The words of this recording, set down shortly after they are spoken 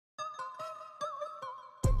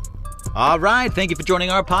All right, thank you for joining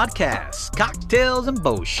our podcast, Cocktails and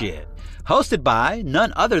Bullshit, hosted by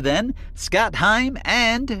none other than Scott Heim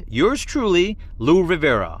and yours truly, Lou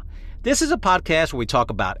Rivera. This is a podcast where we talk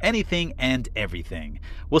about anything and everything.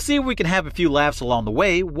 We'll see if we can have a few laughs along the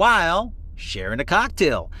way while sharing a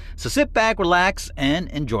cocktail. So sit back, relax, and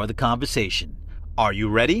enjoy the conversation. Are you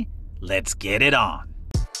ready? Let's get it on.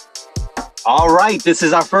 All right, this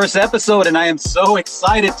is our first episode, and I am so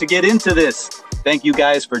excited to get into this. Thank you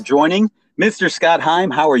guys for joining. Mr. Scott Heim,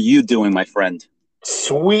 how are you doing, my friend?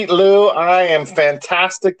 Sweet Lou, I am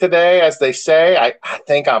fantastic today. As they say, I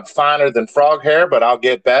think I'm finer than frog hair, but I'll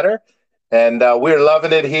get better. And we're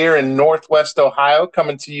loving it here in Northwest Ohio,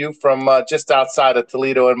 coming to you from just outside of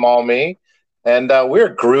Toledo and Maumee. And we're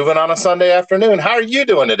grooving on a Sunday afternoon. How are you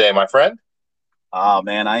doing today, my friend? Oh,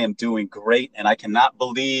 man, I am doing great, and I cannot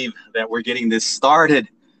believe that we're getting this started.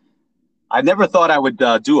 I never thought I would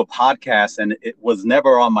do a podcast, and it was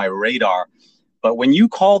never on my radar. But when you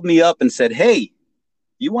called me up and said, hey,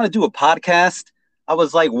 you want to do a podcast? I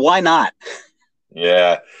was like, why not?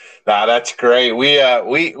 Yeah, that's great. We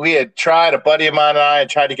had tried, a buddy of mine and I had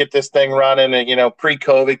tried to get this thing running, and,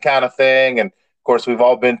 pre-COVID kind of thing. And, of course, we've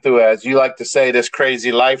all been through, as you like to say, this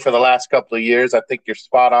crazy life for the last couple of years. I think you're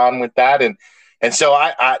spot on with that. And so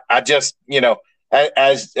I just,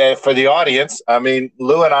 as for the audience, I mean,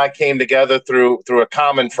 Lou and I came together through a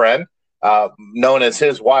common friend, known as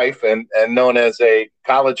his wife and known as a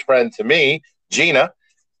college friend to me, Gina.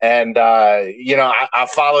 And, I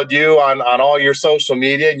followed you on all your social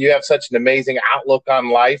media, and you have such an amazing outlook on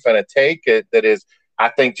life and a take that is, I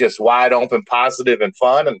think, just wide open, positive, and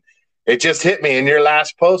fun. And it just hit me in your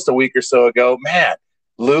last post a week or so ago, man,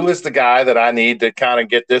 Lou is the guy that I need to kind of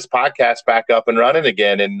get this podcast back up and running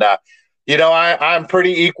again. And, I'm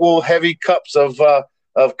pretty equal heavy cups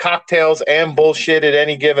of cocktails and bullshit at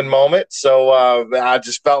any given moment. So I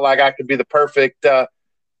just felt like I could be the perfect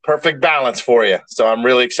balance for you. So I'm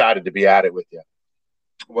really excited to be at it with you.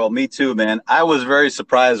 Well, me too, man. I was very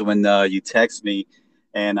surprised when you text me,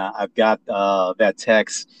 and I've got that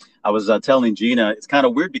text. I was telling Gina, it's kind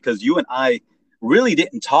of weird because you and I really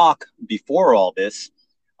didn't talk before all this.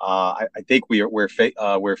 I think we're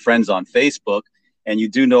friends on Facebook, and you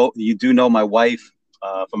do know my wife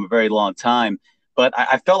from a very long time. But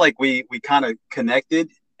I felt like we kind of connected,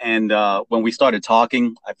 and when we started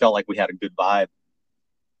talking, I felt like we had a good vibe.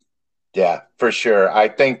 Yeah, for sure. I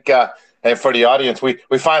think, and for the audience, we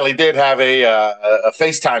finally did have a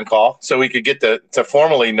FaceTime call, so we could get to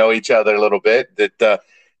formally know each other a little bit.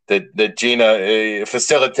 That Gina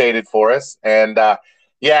facilitated for us, and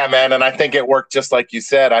yeah, man. And I think it worked just like you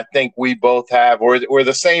said. I think we both we're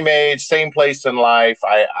the same age, same place in life.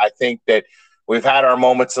 I think that we've had our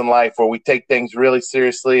moments in life where we take things really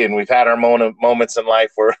seriously, and we've had our moments in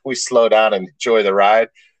life where we slow down and enjoy the ride.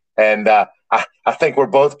 And I think we're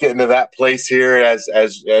both getting to that place here as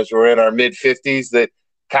we're in our mid-50s, that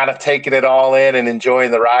kind of taking it all in and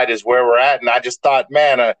enjoying the ride is where we're at. And I just thought,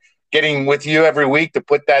 man, getting with you every week to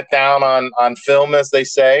put that down on film, as they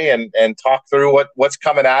say, and talk through what's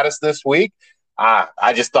coming at us this week.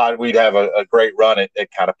 I just thought we'd have a great run at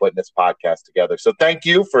kind of putting this podcast together. So thank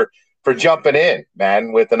you for jumping in,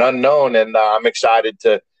 man, with an unknown. And I'm excited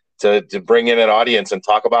to bring in an audience and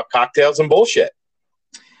talk about cocktails and bullshit.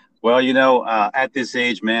 Well, at this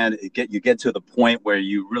age, man, you get to the point where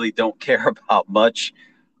you really don't care about much.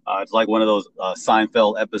 It's like one of those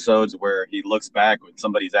Seinfeld episodes where he looks back when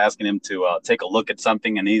somebody's asking him to take a look at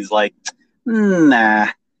something, and he's like, nah,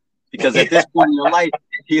 because at this point in your life,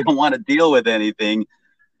 you don't want to deal with anything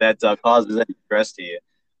that causes any stress to you.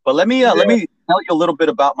 But let me tell you a little bit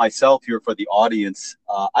about myself here for the audience.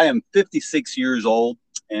 I am 56 years old,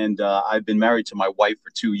 and I've been married to my wife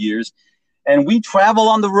for 2 years. And we travel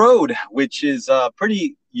on the road, which is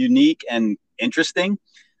pretty unique and interesting.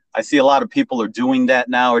 I see a lot of people are doing that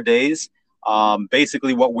nowadays.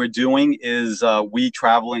 Basically, what we're doing is we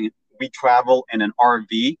travel in an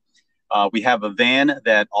RV. We have a van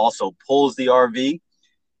that also pulls the RV.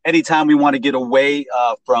 Anytime we want to get away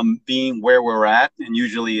from being where we're at, and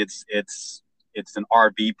usually it's an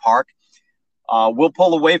RV park, we'll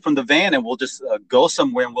pull away from the van and we'll just go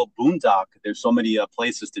somewhere and we'll boondock. There's so many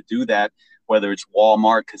places to do that, whether it's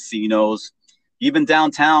Walmart, casinos, even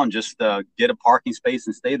downtown, just get a parking space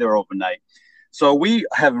and stay there overnight. So we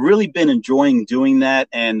have really been enjoying doing that,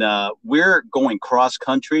 and we're going cross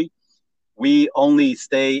country. We only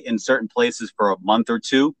stay in certain places for a month or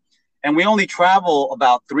two, and we only travel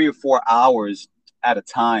about 3 or 4 hours at a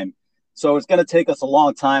time. So it's going to take us a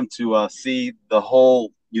long time to see the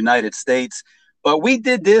whole United States. But we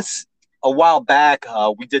did this a while back.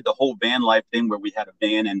 We did the whole van life thing where we had a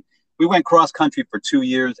van and we went cross country for 2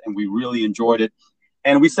 years and we really enjoyed it.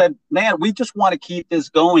 And we said, man, we just want to keep this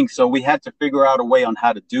going. So we had to figure out a way on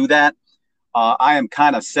how to do that. I am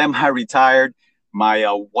kind of semi-retired.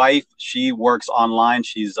 My wife, she works online.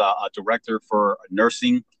 She's a director for a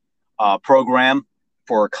nursing program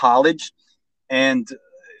for a college. And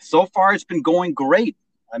so far, it's been going great.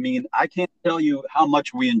 I mean, I can't tell you how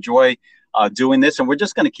much we enjoy doing this, and we're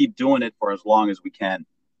just going to keep doing it for as long as we can.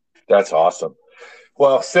 That's awesome.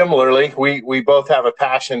 Well, similarly, we both have a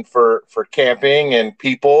passion for camping and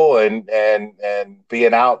people and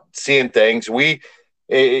being out seeing things.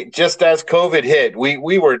 Just as COVID hit, we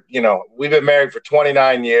were, we've been married for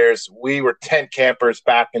 29 years. We were tent campers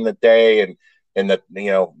back in the day and in the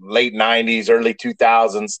late 90s, early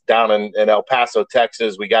 2000s down in El Paso,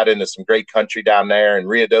 Texas. We got into some great country down there in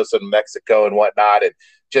Ruidoso, New Mexico and whatnot, and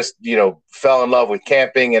just fell in love with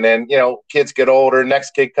camping. And then kids get older,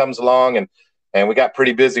 next kid comes along, and we got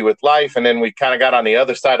pretty busy with life. And then we kind of got on the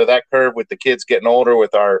other side of that curve with the kids getting older,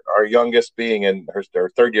 with our youngest being in her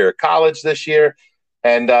third year of college this year.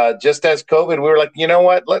 And just as COVID, we were like, you know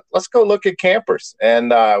what, let's go look at campers.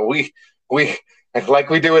 And we like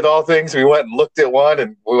we do with all things, we went and looked at one,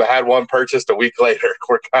 and we had one purchased a week later.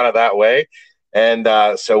 We're kind of that way. And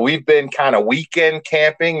so we've been kind of weekend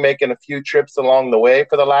camping, making a few trips along the way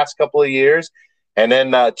for the last couple of years. And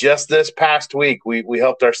then just this past week, we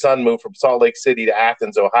helped our son move from Salt Lake City to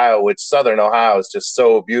Athens, Ohio, which Southern Ohio is just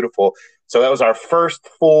so beautiful. So that was our first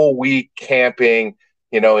full week camping,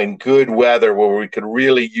 in good weather, where we could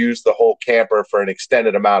really use the whole camper for an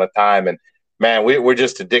extended amount of time. And man, we're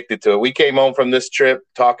just addicted to it. We came home from this trip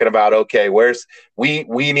talking about, okay,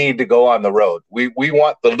 we need to go on the road. We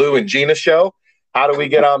want the Lou and Gina show. How do we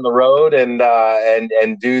get on the road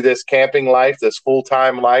and do this camping life, this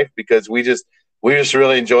full-time life? Because we just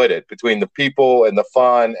really enjoyed it. Between the people and the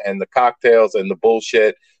fun and the cocktails and the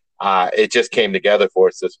bullshit, it just came together for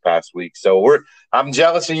us this past week. So I'm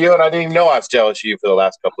jealous of you, and I didn't even know I was jealous of you for the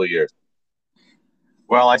last couple of years.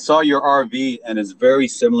 Well, I saw your RV, and it's very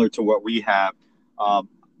similar to what we have.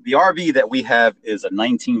 The RV that we have is a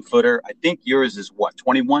 19-footer. I think yours is what,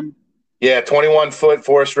 21? Yeah, 21-foot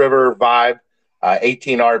Forest River Vibe,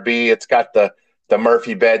 18 RB. It's got the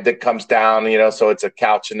Murphy bed that comes down, so it's a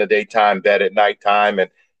couch in the daytime, bed at nighttime.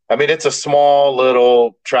 And I mean, it's a small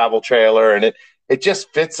little travel trailer, and it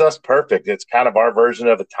just fits us perfect. It's kind of our version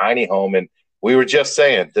of a tiny home. And we were just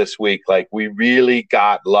saying this week, like, we really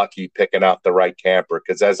got lucky picking out the right camper,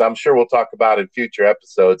 because as I'm sure we'll talk about in future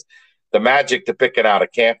episodes, the magic to picking out a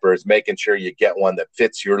camper is making sure you get one that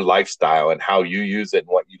fits your lifestyle and how you use it and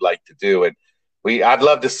what you like to do. And I'd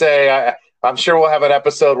love to say, I'm sure we'll have an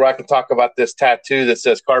episode where I can talk about this tattoo that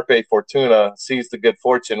says Carpe Fortuna, seize the good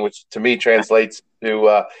fortune, which to me translates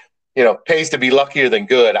to, pays to be luckier than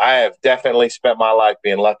good. I have definitely spent my life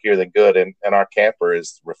being luckier than good, and our camper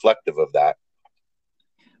is reflective of that.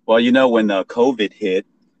 Well, when COVID hit,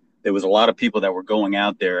 there was a lot of people that were going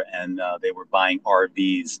out there, and they were buying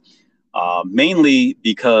RVs, mainly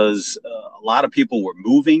because a lot of people were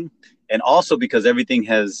moving, and also because everything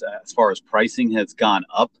has, as far as pricing, has gone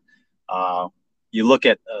up. You look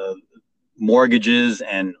at mortgages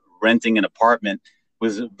and renting an apartment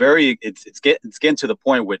was it's getting to the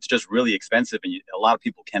point where it's just really expensive, and a lot of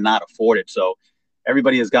people cannot afford it. So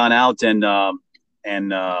everybody has gone out and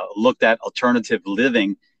looked at alternative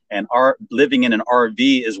living, and living in an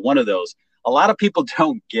RV is one of those. A lot of people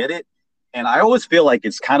don't get it, and I always feel like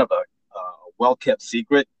it's kind of a well-kept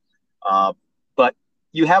secret. But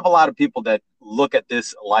you have a lot of people that look at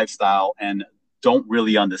this lifestyle and don't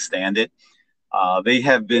really understand it. They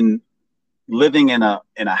have been living in a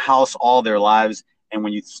house all their lives, and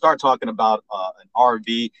when you start talking about an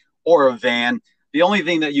RV or a van, the only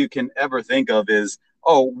thing that you can ever think of is,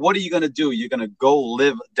 oh, what are you going to do? You're going to go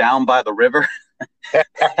live down by the river?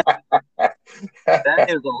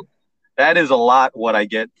 That is a lot what I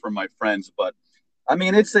get from my friends. But I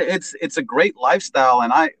mean, it's a great lifestyle,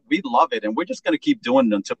 and we love it, and we're just going to keep doing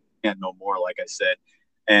it until we can't no more, like I said.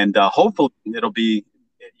 And hopefully we'll be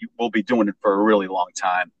doing it for a really long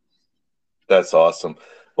time. That's awesome.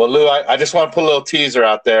 Well, Lou, I just want to put a little teaser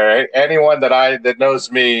out there. Anyone that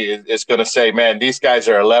knows me is going to say, man, these guys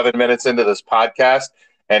are 11 minutes into this podcast,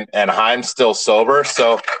 and I'm still sober.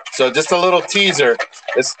 So just a little teaser.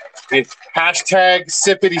 It's hashtag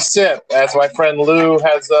sippity sip, as my friend Lou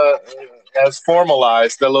has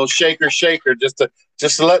formalized, the little shaker, just to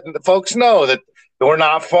let the folks know that we're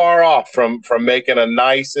not far off from making a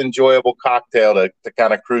nice, enjoyable cocktail to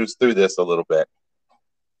kind of cruise through this a little bit.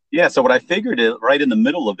 Yeah, so what I figured is right in the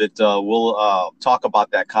middle of it, we'll talk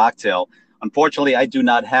about that cocktail. Unfortunately, I do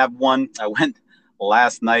not have one. I went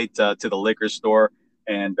last night to the liquor store.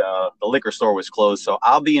 and the liquor store was closed. So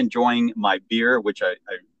I'll be enjoying my beer, which I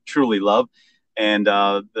truly love. And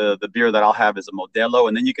the beer that I'll have is a Modelo.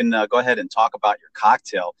 And then you can go ahead and talk about your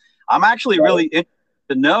cocktail. I'm actually really interested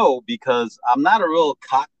to know because I'm not a real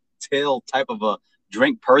cocktail type of a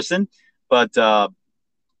drink person, but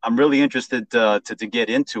I'm really interested to get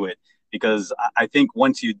into it because I think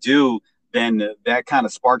once you do, then that kind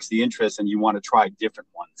of sparks the interest and you want to try different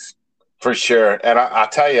ones. For sure. And I'll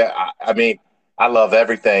tell you, I mean, I love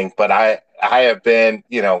everything, but I have been,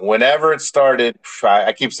 whenever it started,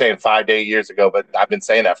 I keep saying 5 to 8 years ago, but I've been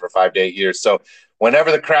saying that for 5 to 8 years. So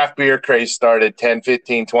whenever the craft beer craze started 10,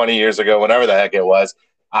 15, 20 years ago, whenever the heck it was,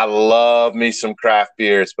 I love me some craft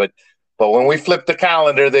beers. But when we flipped the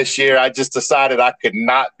calendar this year, I just decided I could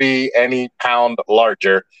not be any pound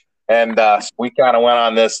larger. And we kind of went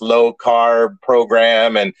on this low carb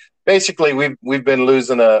program, and basically we've been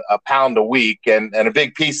losing a pound a week, and a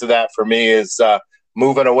big piece of that for me is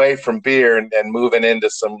moving away from beer and moving into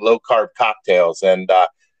some low carb cocktails. And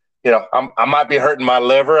I might be hurting my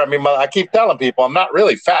liver. I mean, I keep telling people I'm not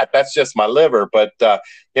really fat. That's just my liver. But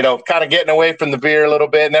kind of getting away from the beer a little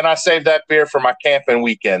bit, and then I save that beer for my camping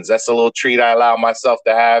weekends. That's a little treat I allow myself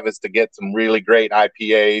to have, is to get some really great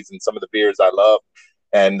IPAs and some of the beers I love.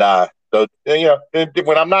 And so,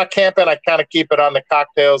 when I'm not camping, I kind of keep it on the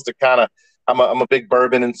cocktails to kind of, I'm a big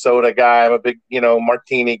bourbon and soda guy. I'm a big,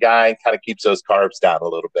 martini guy, and kind of keeps those carbs down a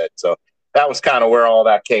little bit. So that was kind of where all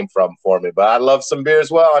that came from for me. But I love some beer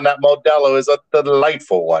as well, and that Modelo is a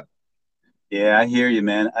delightful one. Yeah, I hear you,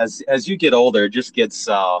 man. As you get older, it just gets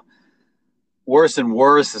worse and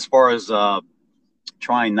worse as far as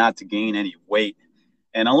trying not to gain any weight.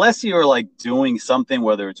 And unless you're like doing something,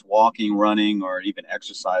 whether it's walking, running, or even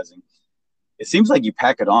exercising, it seems like you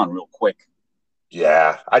pack it on real quick.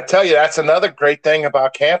 Yeah, I tell you, that's another great thing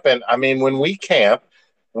about camping. I mean, when we camp,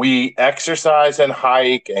 we exercise and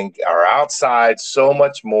hike and are outside so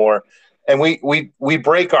much more. And we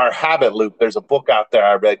break our habit loop. There's a book out there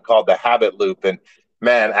I read called The Habit Loop. And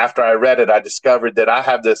man, after I read it, I discovered that I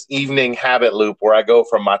have this evening habit loop where I go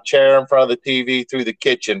from my chair in front of the TV through the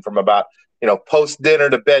kitchen from about, post dinner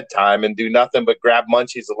to bedtime, and do nothing but grab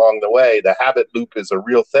munchies along the way. The habit loop is a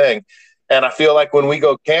real thing. And I feel like when we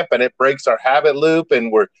go camping, it breaks our habit loop,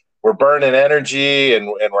 and we're burning energy, and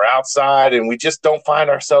we're outside, and we just don't find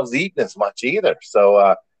ourselves eating as much either.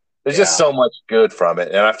 So there's just Yeah. so much good from it.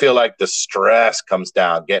 And I feel like the stress comes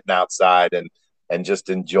down getting outside and just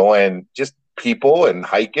enjoying just people and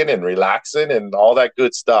hiking and relaxing and all that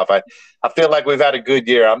good stuff. I feel like we've had a good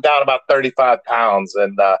year. I'm down about 35 pounds,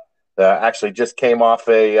 and actually just came off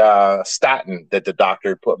a statin that the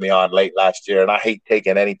doctor put me on late last year, and I hate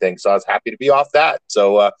taking anything, so I was happy to be off that.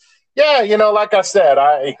 So yeah, like I said,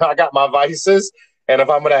 I got my vices, and if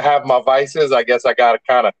I'm going to have my vices, I guess I got to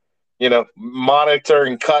kind of monitor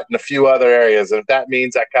and cut in a few other areas. And if that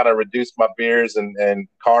means I kind of reduce my beers and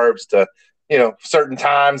carbs to certain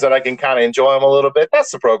times that I can kind of enjoy them a little bit, that's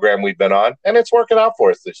the program we've been on, and it's working out for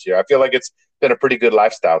us this year. I feel like it's been a pretty good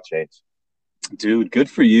lifestyle change. Dude, good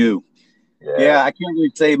for you. Yeah. Yeah, I can't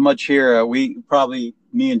really say much here.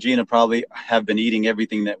 Me and Gina probably have been eating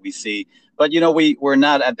everything that we see, but we're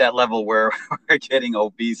not at that level where we're getting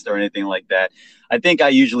obese or anything like that. I think I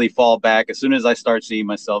usually fall back as soon as I start seeing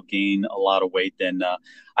myself gain a lot of weight. Then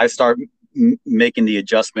I start making the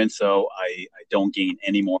adjustment so I don't gain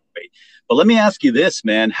any more weight. But let me ask you this,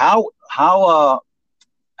 man: how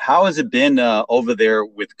has it been over there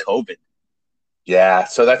with COVID? Yeah,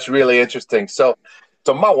 so that's really interesting. So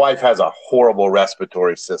my wife has a horrible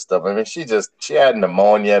respiratory system. I mean, she had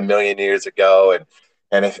pneumonia a million years ago,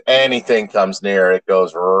 and if anything comes near, it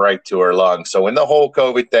goes right to her lungs. So when the whole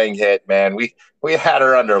COVID thing hit, man, we had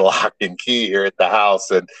her under lock and key here at the house,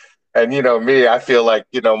 and me, I feel like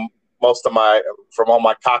most of from all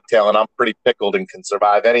my cocktailing, I'm pretty pickled and can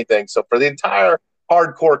survive anything. So for the entire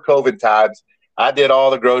hardcore COVID times, I did all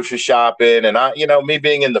the grocery shopping, and me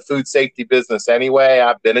being in the food safety business anyway,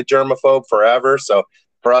 I've been a germaphobe forever. So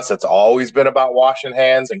for us, it's always been about washing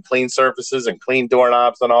hands and clean surfaces and clean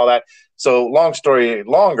doorknobs and all that. So long story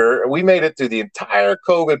longer, we made it through the entire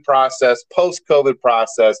COVID process, post-COVID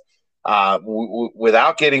process,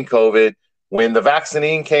 without getting COVID. When the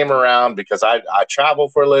vaccine came around, because I travel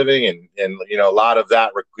for a living, and a lot of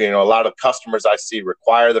that, a lot of customers I see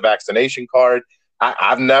require the vaccination card.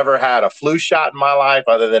 I've never had a flu shot in my life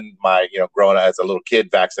other than my, growing up as a little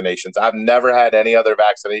kid vaccinations. I've never had any other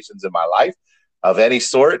vaccinations in my life of any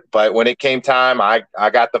sort. But when it came time, I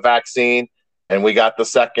got the vaccine, and we got the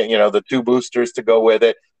second, the 2 boosters to go with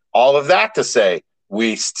it. All of that to say,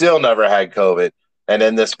 we still never had COVID. And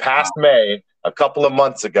then this past May, a couple of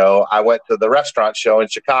months ago, I went to the restaurant show in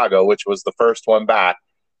Chicago, which was the first one back.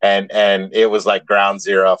 And it was like ground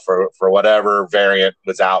zero for whatever variant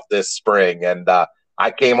was out this spring. And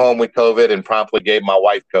I came home with COVID and promptly gave my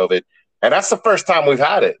wife COVID. And that's the first time we've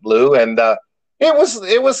had it, Lou. And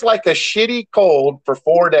it was like a shitty cold for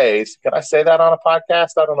 4 days. Can I say that on a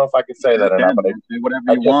podcast? I don't know if I can say that or not, but do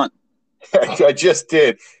whatever you want. I just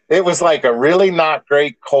did. It was like a really not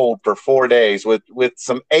great cold for 4 days with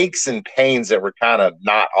some aches and pains that were kind of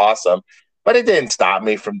not awesome. But it didn't stop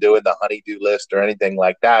me from doing the honeydew list or anything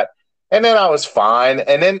like that. And then I was fine.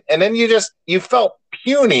 And then you felt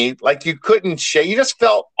puny, like you couldn't shake. You just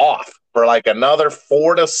felt off for like another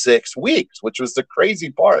 4 to 6 weeks, which was the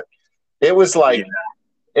crazy part. It was like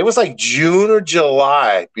June or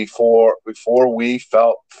July before we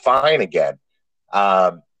felt fine again.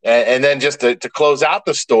 And then just to close out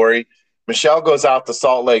the story, Michelle goes out to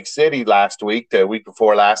Salt Lake City the week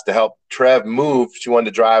before last, to help Trev move. She wanted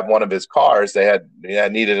to drive one of his cars. They had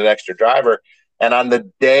needed an extra driver. And on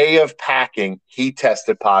the day of packing, he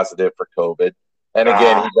tested positive for COVID. And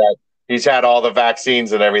again, he's had all the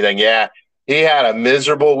vaccines and everything. Yeah, he had a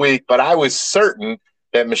miserable week, but I was certain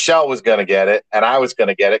that Michelle was going to get it and I was going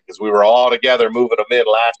to get it because we were all together moving them in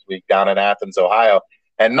last week down in Athens, Ohio.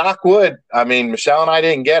 And knock wood, I mean, Michelle and I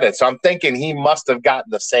didn't get it. So I'm thinking he must have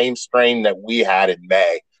gotten the same strain that we had in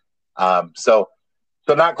May. So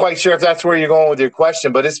not quite sure if that's where you're going with your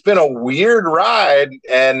question, but it's been a weird ride.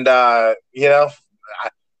 And, the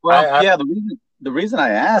reason I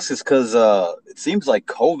ask is because it seems like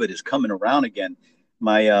COVID is coming around again.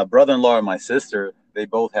 My brother-in-law and my sister, they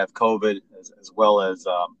both have COVID, as well as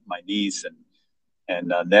my niece and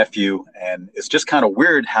nephew, and it's just kind of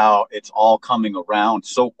weird how it's all coming around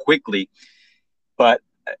so quickly. But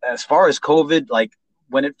as far as COVID, like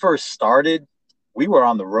when it first started, we were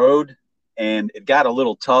on the road and it got a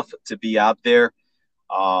little tough to be out there.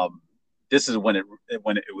 This is when it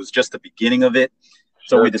was just the beginning of it.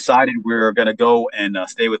 So Sure. we decided we were going to go and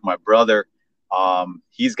stay with my brother.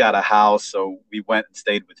 He's got a house, so we went and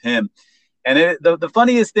stayed with him. And the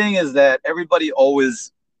funniest thing is that everybody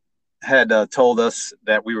always had told us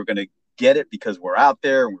that we were going to get it because we're out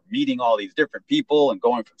there and we're meeting all these different people and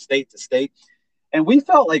going from state to state. And we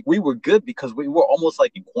felt like we were good because we were almost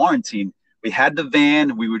like in quarantine. We had the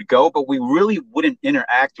van, we would go, but we really wouldn't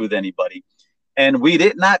interact with anybody. And we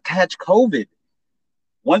did not catch COVID.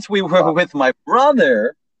 Once we were with my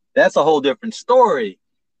brother, that's a whole different story.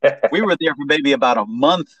 We were there for maybe about a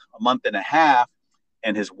month and a half,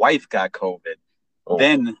 and his wife got COVID. Oh.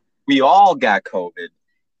 Then we all got COVID.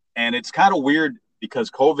 And it's kind of weird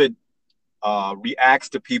because COVID reacts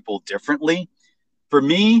to people differently. For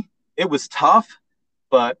me, it was tough,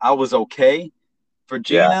 but I was okay. For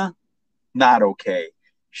Gina, not okay.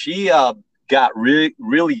 She got really,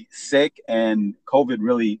 really sick, and COVID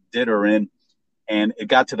really did her in. And it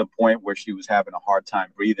got to the point where she was having a hard time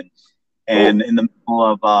breathing. And in the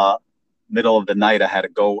middle of the night, I had to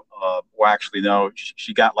go.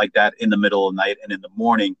 She got like that in the middle of the night, and in the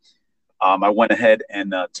morning, I went ahead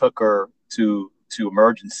and took her to the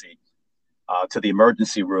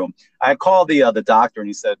emergency room. I called the doctor, and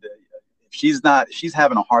he said, if she's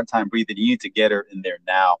having a hard time breathing, you need to get her in there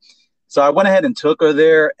now. So I went ahead and took her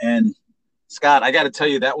there. And Scott, I got to tell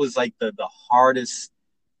you, that was like the hardest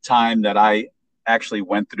time that I actually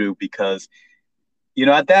went through, because,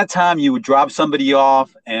 at that time you would drop somebody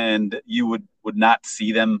off and you would not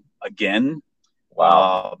see them again.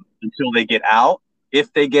 Wow. Until they get out,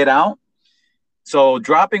 if they get out. So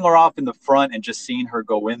dropping her off in the front and just seeing her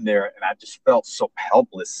go in there, and I just felt so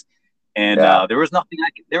helpless. And there was nothing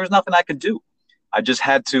I could do. I just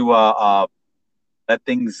had to let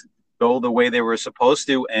things go the way they were supposed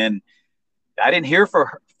to. And I didn't hear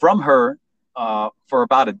from her for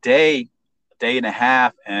about a day and a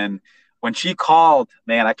half. And when she called,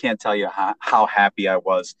 man, I can't tell you how happy I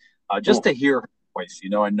was just to hear her voice,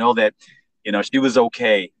 and know that, she was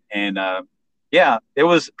okay. And there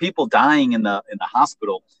was people dying in the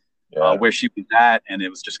hospital where she was at, and it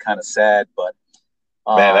was just kind of sad. But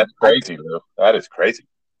man, that's crazy, Lou. That is crazy.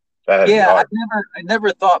 I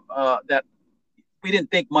never thought that we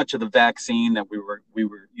didn't think much of the vaccine. That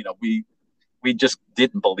we just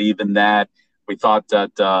didn't believe in that. We thought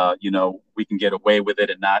that we can get away with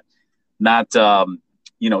it and not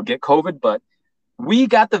get COVID. But we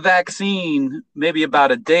got the vaccine maybe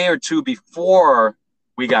about a day or two before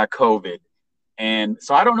we got COVID. And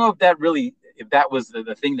so I don't know if that was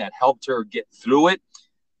the thing that helped her get through it.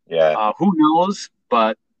 Yeah. Who knows?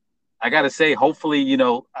 But I got to say, hopefully,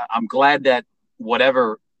 I'm glad that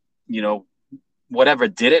whatever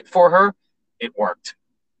did it for her, it worked.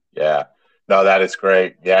 Yeah. No, that is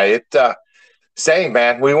great. Yeah. same,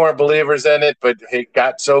 man. We weren't believers in it, but it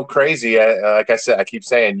got so crazy. Like I said, I keep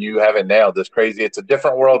saying you haven't nailed this crazy. It's a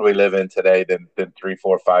different world we live in today than 3,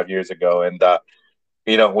 4, 5 years ago. And,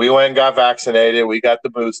 we went and got vaccinated. We got the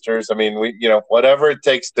boosters. I mean, whatever it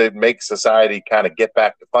takes to make society kind of get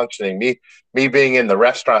back to functioning. Me being in the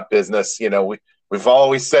restaurant business, we've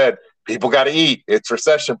always said people got to eat. It's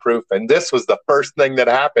recession proof. And this was the first thing that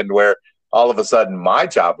happened where all of a sudden my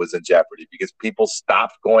job was in jeopardy because people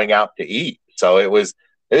stopped going out to eat. So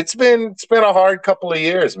it's been a hard couple of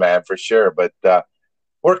years, man, for sure. But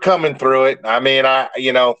we're coming through it. I mean, I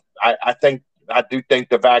do think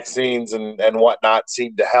the vaccines and whatnot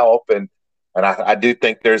seem to help, and I do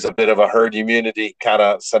think there's a bit of a herd immunity kind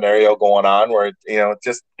of scenario going on where it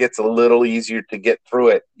just gets a little easier to get through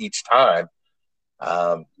it each time.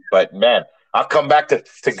 But man, I'll come back to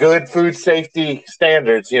good food safety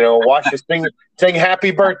standards. Wash your sing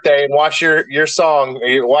happy birthday and wash your song.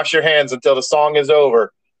 Wash your hands until the song is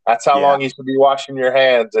over. That's how long you should be washing your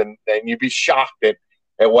hands, and you'd be shocked at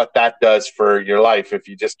what that does for your life if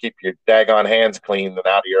you just keep your daggone hands clean and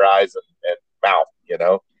out of your eyes and mouth.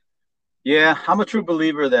 Yeah, I'm a true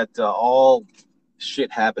believer that all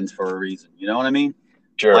shit happens for a reason. You know what I mean?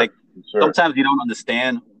 Sure. Like sometimes you don't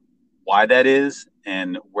understand why that is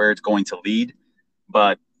and where it's going to lead,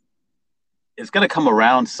 but it's going to come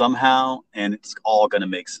around somehow, and it's all going to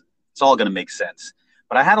make sense.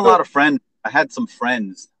 But I had I had some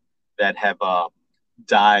friends that have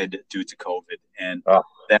died due to COVID, and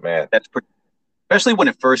that's pretty, especially when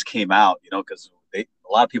it first came out, because a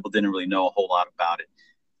lot of people didn't really know a whole lot about it.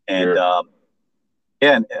 And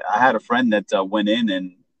and I had a friend that went in,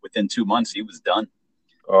 and within 2 months he was done.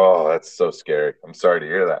 Oh, that's so scary. I'm sorry to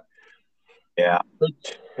hear that. Yeah,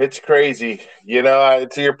 it's crazy. To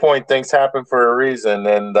your point, things happen for a reason.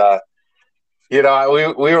 And we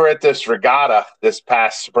were at this regatta this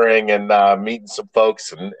past spring and meeting some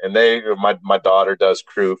folks, and my daughter does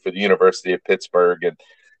crew for the University of Pittsburgh,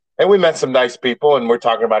 and we met some nice people, and we're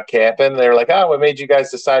talking about camping. They're like, "Oh, what made you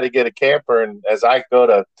guys decide to get a camper?" And as I go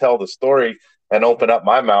to tell the story and open up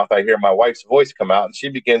my mouth, I hear my wife's voice come out, and she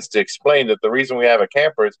begins to explain that the reason we have a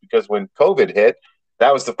camper is because when COVID hit,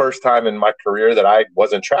 that was the first time in my career that I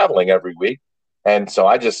wasn't traveling every week. And so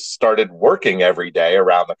I just started working every day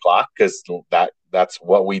around the clock because that's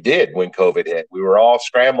what we did when COVID hit. We were all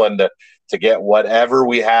scrambling to get whatever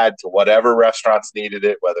we had to whatever restaurants needed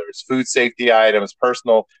it, whether it's food safety items,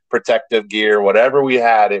 personal protective gear, whatever we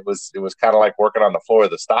had. It was kind of like working on the floor of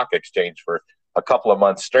the stock exchange for a couple of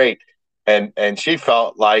months straight. And she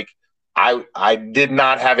felt like I did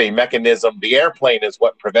not have a mechanism. The airplane is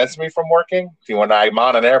what prevents me from working. See, when I'm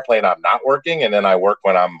on an airplane, I'm not working, and then I work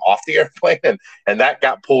when I'm off the airplane, and that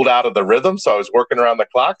got pulled out of the rhythm. So I was working around the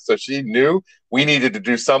clock. So she knew we needed to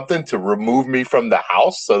do something to remove me from the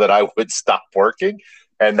house so that I would stop working,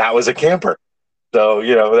 and that was a camper. So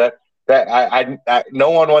no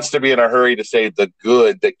one wants to be in a hurry to say the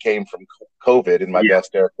good that came from COVID in my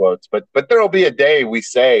best air quotes, but there'll be a day we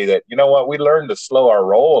say that, you know what, we learned to slow our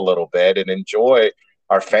roll a little bit and enjoy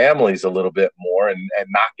our families a little bit more and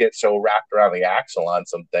not get so wrapped around the axle on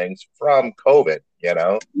some things from COVID,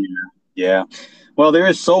 Yeah. Well, there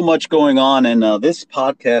is so much going on, and this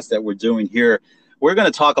podcast that we're doing here, we're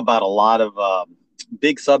going to talk about a lot of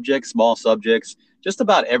big subjects, small subjects, just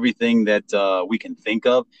about everything that we can think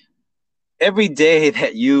of. Every day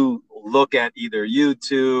that you look at either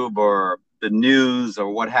YouTube or the news or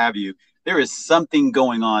what have you, there is something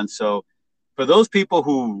going on. So for those people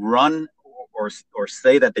who run or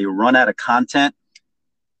say that they run out of content,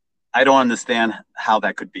 I don't understand how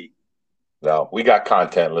that could be. No, we got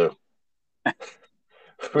content, Lou.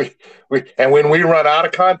 And when we run out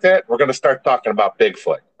of content, we're going to start talking about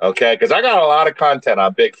Bigfoot, okay? Because I got a lot of content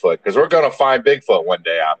on Bigfoot because we're going to find Bigfoot one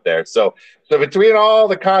day out there. So between all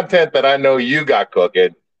the content that I know you got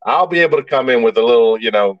cooking, I'll be able to come in with a little,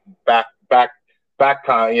 back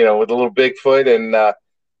with a little Bigfoot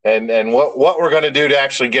and what we're going to do to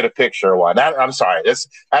actually get a picture of one. I'm sorry,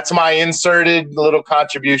 that's my inserted little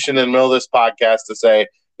contribution in the middle of this podcast to say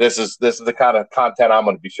this is the kind of content I'm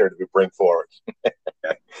going to be sure to bring forward.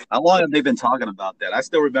 How long have they been talking about that? I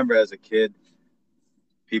still remember as a kid,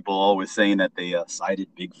 people always saying that they sighted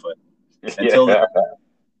Bigfoot.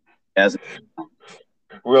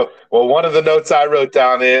 Well, one of the notes I wrote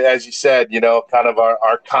down, as you said, kind of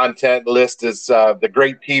our content list is the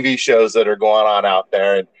great TV shows that are going on out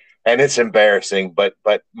there, and it's embarrassing, but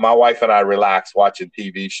my wife and I relax watching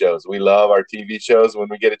TV shows. We love our TV shows when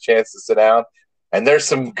we get a chance to sit down, and there's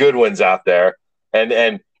some good ones out there,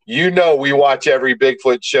 and we watch every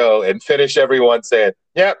Bigfoot show and finish everyone saying,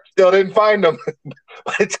 "Yep, still didn't find them."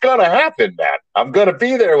 It's gonna happen, man. I'm gonna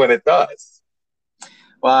be there when it does.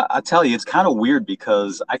 Well, I tell you, it's kind of weird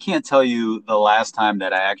because I can't tell you the last time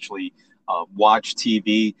that I actually watched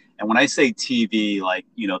TV. And when I say TV, like,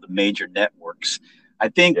 the major networks, I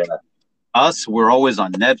think Yeah, we're always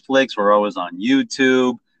on Netflix, we're always on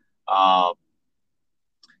YouTube. Uh,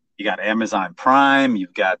 you got Amazon Prime,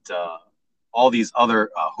 you've got all these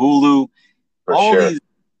other Hulu, for all sure.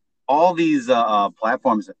 these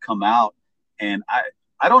platforms that come out, and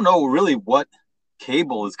I don't know really what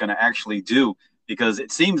cable is going to actually do because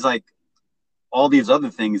it seems like all these other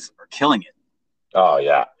things are killing it. Oh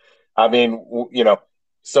yeah. I mean,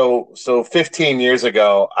 so 15 years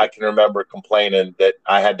ago, I can remember complaining that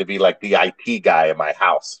I had to be like the IT guy in my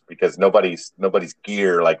house because nobody's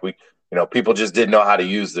gear like people just didn't know how to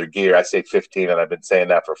use their gear. I say 15 and I've been saying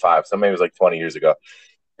that for 5. So maybe it was like 20 years ago.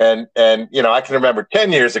 And I can remember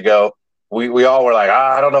 10 years ago, we all were like,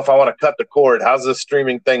 I don't know if I want to cut the cord. How's this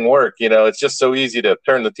streaming thing work? It's just so easy to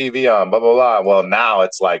turn the TV on, blah, blah, blah. Well, now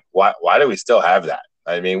it's like, why do we still have that?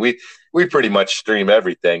 I mean, we pretty much stream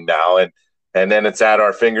everything now, and then it's at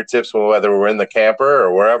our fingertips, whether we're in the camper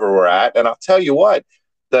or wherever we're at. And I'll tell you what,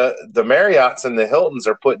 the Marriotts and the Hiltons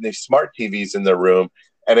are putting these smart TVs in their room,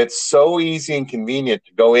 and it's so easy and convenient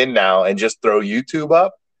to go in now and just throw YouTube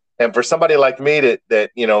up. And for somebody like me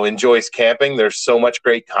that enjoys camping, there's so much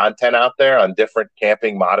great content out there on different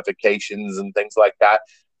camping modifications and things like that.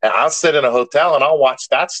 And I'll sit in a hotel and I'll watch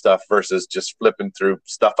that stuff versus just flipping through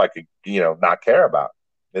stuff I could, not care about.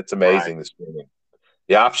 It's Right. amazing, the streaming.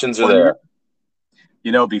 The options are Well,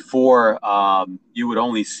 there. before you would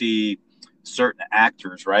only see certain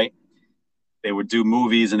actors, right? They would do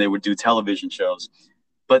movies and they would do television shows.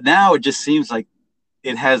 But now it just seems like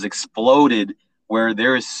it has exploded where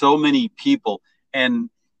there is so many people. And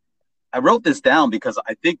I wrote this down because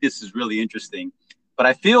I think this is really interesting. But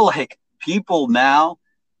I feel like people now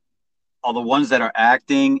are the ones that are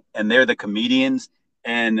acting and they're the comedians.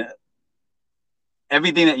 And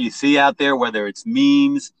everything that you see out there, whether it's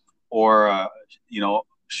memes or,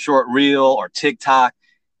 short reel or TikTok,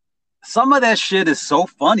 some of that shit is so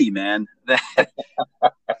funny, man.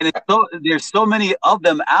 There's so many of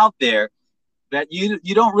them out there that you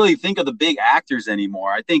don't really think of the big actors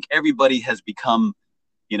anymore. I think everybody has become,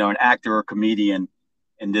 an actor or comedian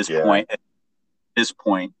in this Yeah. point. At this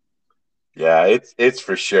point, Yeah, it's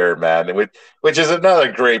for sure, man. Which is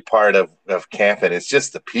another great part of camping. It's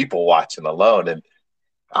just the people watching alone. And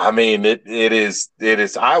I mean, it is.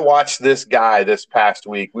 I watched this guy this past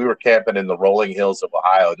week. We were camping in the rolling hills of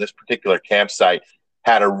Ohio. This particular campsite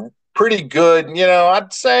had a pretty good,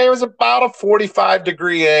 I'd say it was about a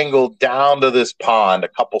 45-degree angle down to this pond, a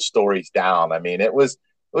couple stories down. I mean, it was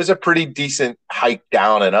a pretty decent hike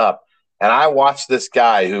down and up. And I watched this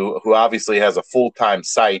guy who obviously has a full-time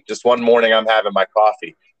site. Just one morning, I'm having my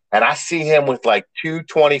coffee, and I see him with like two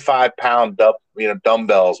 25-pound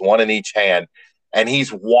dumbbells, one in each hand, and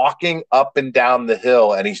he's walking up and down the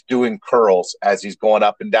hill and he's doing curls as he's going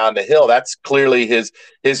up and down the hill. That's clearly his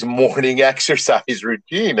morning exercise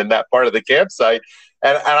routine in that part of the campsite.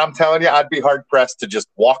 And I'm telling you, I'd be hard pressed to just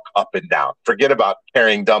walk up and down. Forget about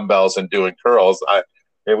carrying dumbbells and doing curls.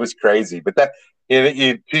 It was crazy. But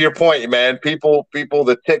to your point, man, people,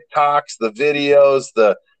 the TikToks, the videos,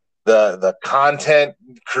 the content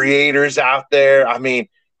creators out there. I mean,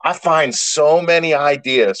 I find so many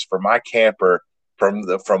ideas for my camper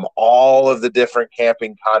from all of the different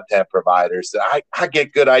camping content providers that I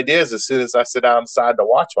get good ideas as soon as I sit outside to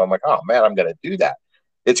watch one. I'm like, oh man, I'm going to do that.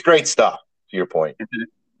 It's great stuff. To your point. it's an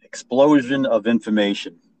explosion of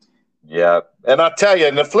information. Yeah. And I'll tell you,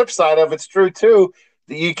 and the flip side of it's true too,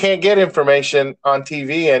 that you can't get information on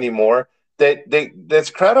TV anymore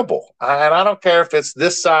that's credible. And I don't care if it's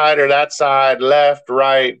this side or that side, left,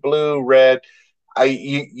 right, blue, red.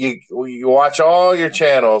 You watch all your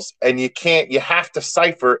channels and you have to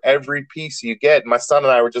cipher every piece you get. My son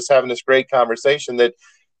and I were just having this great conversation that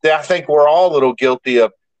I think we're all a little guilty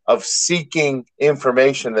of seeking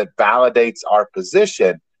information that validates our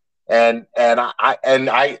position. And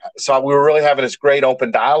I so we were really having this great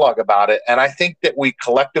open dialogue about it. And I think that we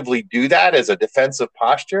collectively do that as a defensive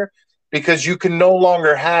posture because you can no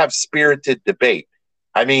longer have spirited debate.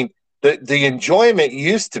 I mean, the enjoyment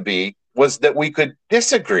used to be was that we could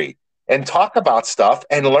disagree and talk about stuff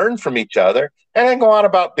and learn from each other and then go on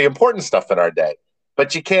about the important stuff in our day.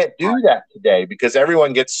 But you can't do that today because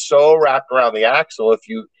everyone gets so wrapped around the axle. If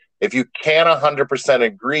you can't 100%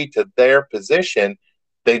 agree to their position,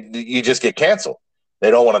 you just get canceled.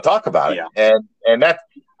 They don't want to talk about it. Yeah. And that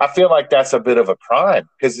I feel like that's a bit of a crime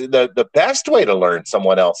because the best way to learn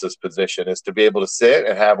someone else's position is to be able to sit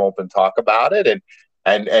and have open talk about it and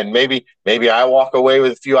maybe I walk away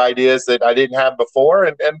with a few ideas that I didn't have before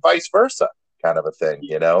and vice versa. kind of a thing,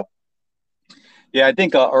 you know? Yeah, I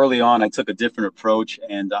think early on I took a different approach,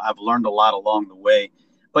 and I've learned a lot along the way.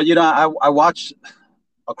 But I watch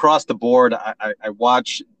across the board. I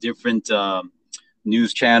watch different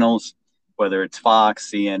news channels, whether it's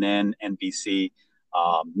Fox, CNN, NBC,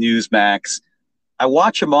 Newsmax. I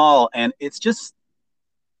watch them all, and it's just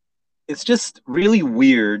really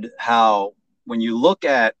weird how when you look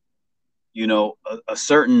at a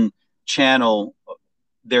certain channel,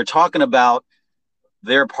 they're talking about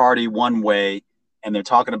their party one way and they're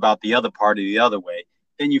talking about the other party the other way.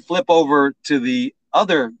 Then you flip over to the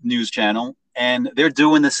other news channel and they're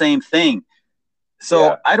doing the same thing. So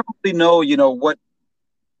Yeah. I don't really know,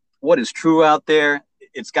 what is true out there.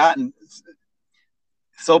 It's gotten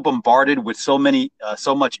so bombarded with so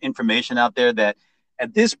much information out there that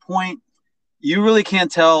at this point you really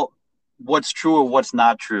can't tell what's true or what's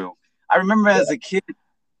not true. I remember as a kid,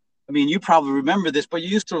 I mean, you probably remember this, but you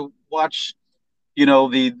used to watch,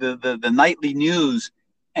 the nightly news,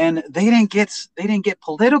 and they didn't get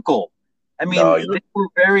political. I No,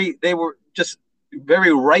 mean, they were just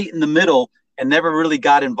very right in the middle and never really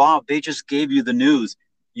got involved. They just gave you the news.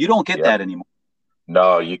 You don't get yeah. that anymore.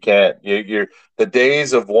 No, you can't. You're the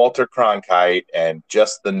days of Walter Cronkite and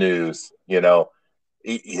just the news.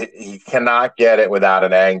 He cannot get it without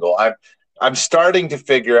an angle. I'm starting to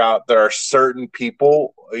figure out there are certain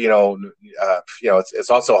people. It's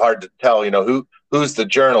also hard to tell. Who's the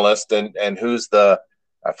journalist and who's the,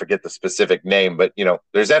 I forget the specific name, but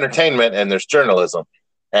there's entertainment and there's journalism,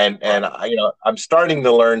 and I'm starting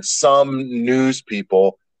to learn some news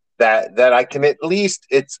people that I can at least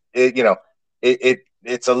it's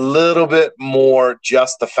a little bit more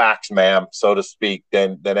just the facts, ma'am, so to speak,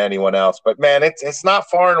 than anyone else. But man, it's not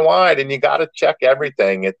far and wide, and you got to check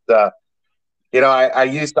everything. I'm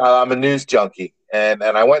a news junkie, and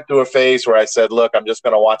I went through a phase where I said, look, I'm just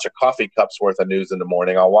going to watch a coffee cup's worth of news in the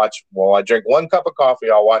morning. I drink one cup of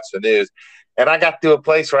coffee, I'll watch the news, and I got to a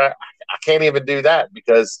place where I can't even do that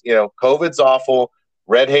because COVID's awful,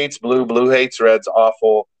 red hates blue, blue hates red's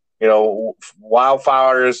awful.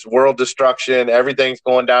 Wildfires, world destruction, everything's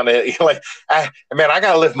going down the I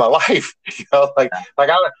gotta live my life. I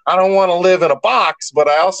don't want to live in a box, but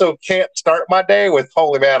I also can't start my day with,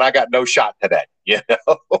 holy man, I got no shot today.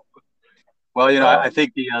 Well, I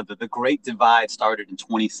think the Great Divide started in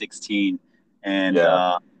 2016, and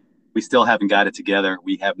Yeah. we still haven't got it together.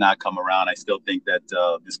 We have not come around. I still think that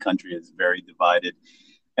this country is very divided,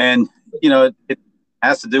 and it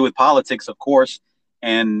has to do with politics, of course.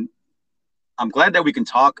 And I'm glad that we can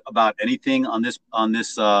talk about anything on this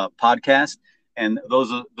podcast. And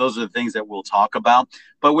those are the things that we'll talk about.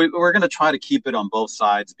 But we're going to try to keep it on both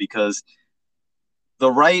sides because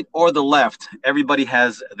the right or the left, everybody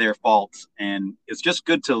has their faults, and it's just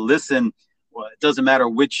good to listen. Well, it doesn't matter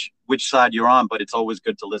which side you're on, but it's always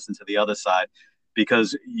good to listen to the other side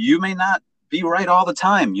because you may not be right all the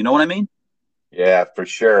time. You know what I mean? Yeah, for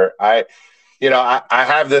sure. I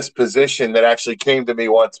have this position that actually came to me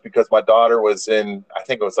once because my daughter was in, I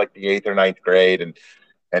think it was like the 8th or ninth grade,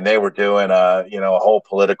 and they were doing a whole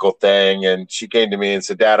political thing, and she came to me and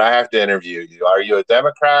said, Dad, I have to interview you. Are you a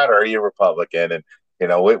Democrat or are you a Republican? And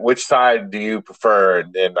which side do you prefer?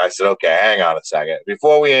 And I said, okay, hang on a second.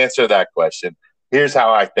 Before we answer that question, here's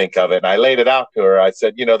how I think of it. And I laid it out to her. I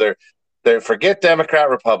said, they're forget Democrat,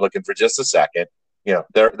 Republican for just a second.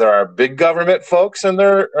 There are big government folks and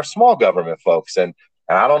there are small government folks. And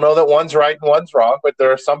I don't know that one's right and one's wrong, but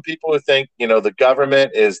there are some people who think, the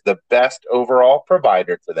government is the best overall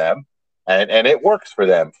provider to them and it works for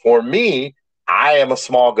them. For me, I am a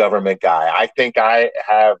small government guy. I think I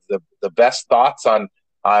have the best thoughts on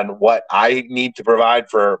what I need to provide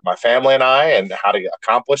for my family and I and how to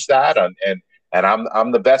accomplish that. And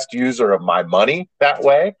I'm the best user of my money that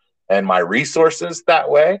way and my resources that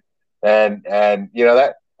way. And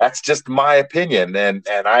that's just my opinion. And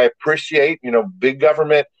I appreciate, big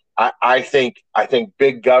government. I think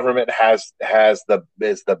big government is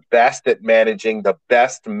the best at managing the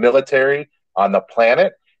best military on the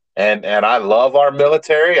planet. And I love our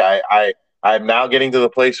military. I'm now getting to the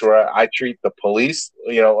place where I treat the police.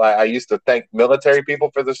 I used to thank military people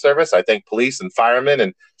for their service. I thank police and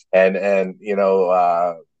firemen and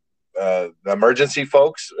the emergency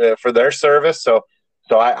folks for their service. So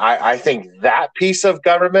I think that piece of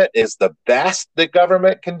government is the best that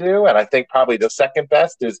government can do. And I think probably the second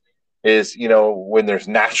best is when there's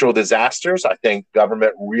natural disasters. I think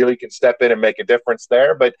government really can step in and make a difference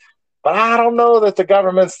there. But I don't know that the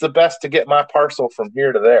government's the best to get my parcel from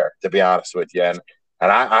here to there, to be honest with you. And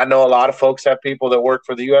I know a lot of folks have people that work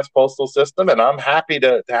for the U.S. Postal System, and I'm happy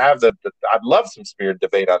to have I'd love some spirit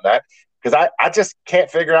debate on that. I just can't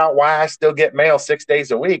figure out why I still get mail 6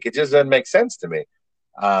 days a week. It just doesn't make sense to me.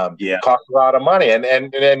 Yeah. Costs a lot of money, and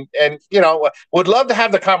would love to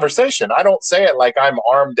have the conversation. I don't say it like I'm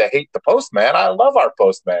armed to hate the postman. I love our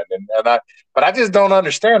postman, but I just don't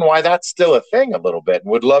understand why that's still a thing a little bit,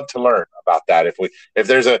 and would love to learn about that. If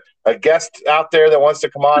there's a guest out there that wants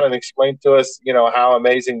to come on and explain to us, how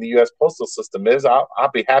amazing the U.S. postal system is, I'll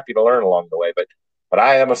be happy to learn along the way. But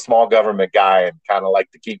I am a small government guy and kind of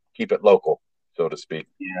like to keep it local, so to speak.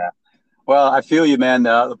 Yeah. Well, I feel you, man.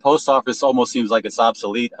 The post office almost seems like it's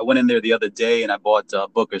obsolete. I went in there the other day and I bought a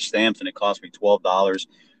book of stamps, and it cost me $12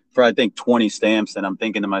 for, I think, 20 stamps. And I'm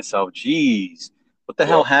thinking to myself, geez, what the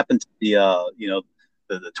hell happened to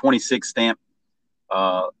the 26 stamp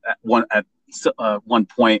at one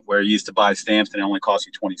point where you used to buy stamps and it only cost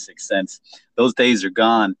you 26 cents. Those days are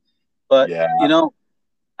gone. But,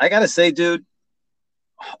 I got to say, dude,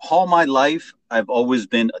 all my life, I've always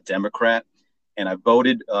been a Democrat. And I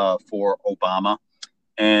voted for Obama,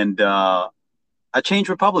 and I changed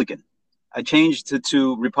Republican. I changed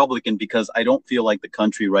to Republican because I don't feel like the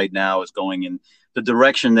country right now is going in the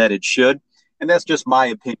direction that it should, and that's just my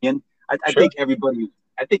opinion. I think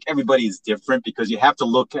everybody is different because you have to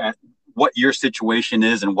look at what your situation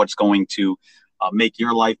is and what's going to make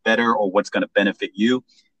your life better or what's going to benefit you,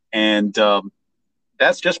 and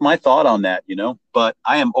that's just my thought on that, but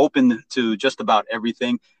I am open to just about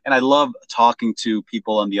everything. And I love talking to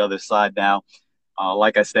people on the other side now.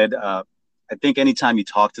 Like I said, I think anytime you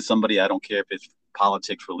talk to somebody, I don't care if it's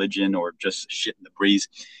politics, religion, or just shit in the breeze,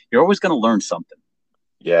 you're always going to learn something.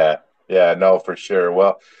 Yeah. Yeah, no, for sure.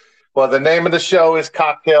 Well, the name of the show is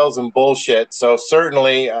Cocktails and Bullshit. So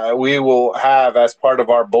certainly we will have, as part of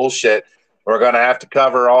our bullshit, we're going to have to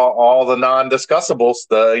cover all the non-discussables,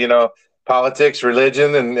 politics,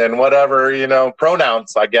 religion, and whatever,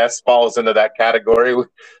 pronouns, I guess, falls into that category.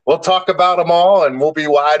 We'll talk about them all, and we'll be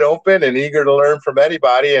wide open and eager to learn from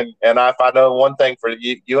anybody. And if I know one thing, for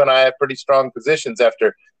you and I have pretty strong positions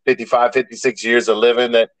after 55, 56 years of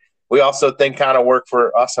living that we also think kind of work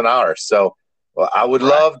for us and ours. So I would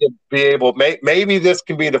love to be able, maybe this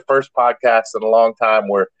can be the first podcast in a long time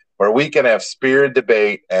where we can have spirited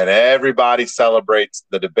debate and everybody celebrates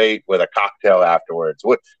the debate with a cocktail afterwards.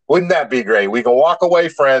 Wouldn't that be great? We can walk away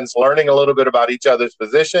friends, learning a little bit about each other's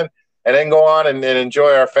position, and then go on and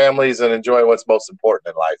enjoy our families and enjoy what's most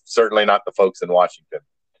important in life. Certainly not the folks in Washington.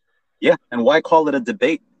 Yeah, and why call it a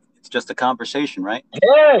debate? It's just a conversation, right?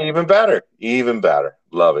 Yeah, even better. Even better.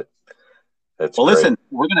 Love it. That's great. Listen,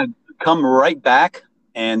 we're going to come right back,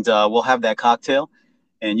 and we'll have that cocktail.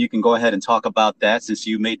 And you can go ahead and talk about that since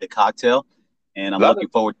you made the cocktail, and I'm looking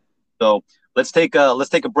forward. So let's take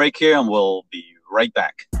a break here, and we'll be right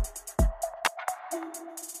back.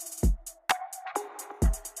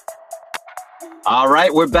 All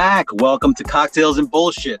right, we're back. Welcome to Cocktails and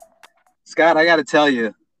Bullshit. Scott, I got to tell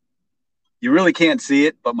you, you really can't see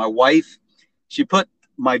it, but my wife, she put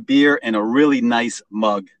my beer in a really nice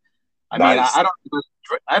mug. I mean,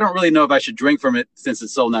 I don't really know if I should drink from it since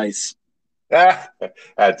it's so nice.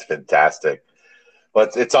 That's fantastic.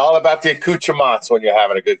 But it's all about the accoutrements when you're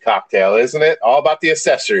having a good cocktail, isn't it? All about the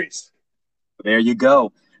accessories. There you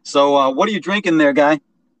go. So what are you drinking there, guy?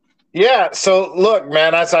 Yeah. So look,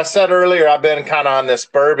 man, as I said earlier, I've been kind of on this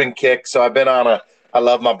bourbon kick. So I've been I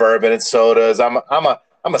love my bourbon and sodas. I'm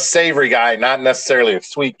a savory guy, not necessarily a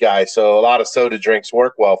sweet guy. So a lot of soda drinks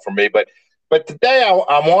work well for me. But today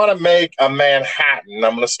I want to make a Manhattan.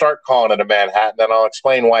 I'm going to start calling it a Manhattan, and I'll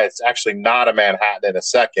explain why it's actually not a Manhattan in a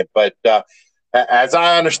second. But as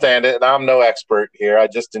I understand it, and I'm no expert here, I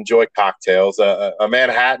just enjoy cocktails. A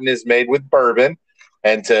Manhattan is made with bourbon,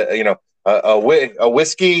 and a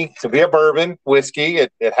whiskey, to be a bourbon whiskey,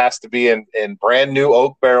 it has to be in brand new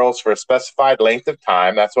oak barrels for a specified length of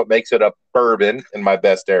time. That's what makes it a bourbon, in my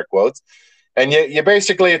best air quotes. And you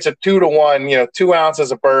basically, it's a 2-to-1, 2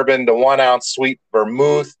 ounces of bourbon to 1 ounce sweet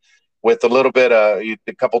vermouth with a little bit of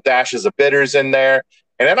a couple dashes of bitters in there.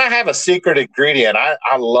 And then I have a secret ingredient.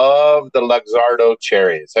 I love the Luxardo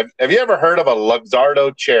cherries. Have you ever heard of a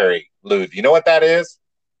Luxardo cherry, Lou? Do you know what that is?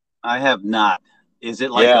 I have not. Is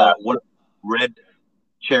it like what red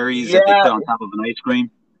cherries that they put on top of an ice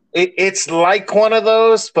cream? It's like one of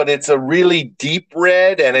those, but it's a really deep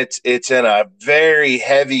red, and it's in a very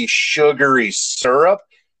heavy sugary syrup.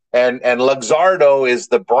 And Luxardo is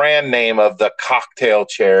the brand name of the cocktail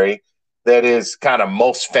cherry that is kind of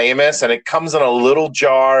most famous, and it comes in a little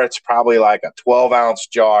jar. It's probably like a 12-ounce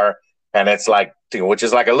jar, and it's like, which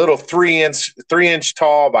is like a little 3-inch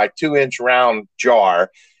tall by 2-inch round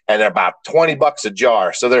jar, and they're about $20 a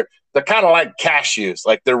jar. So they're kind of like cashews.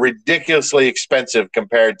 Like they're ridiculously expensive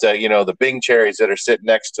compared to, the Bing cherries that are sitting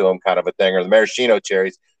next to them kind of a thing, or the maraschino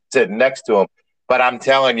cherries sitting next to them. But I'm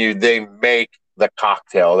telling you, they make the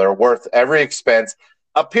cocktail. They're worth every expense.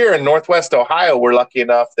 Up here in Northwest Ohio, we're lucky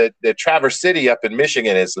enough that Traverse City up in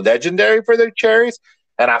Michigan is legendary for their cherries.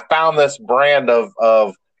 And I found this brand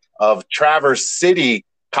of Traverse City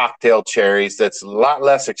cocktail cherries that's a lot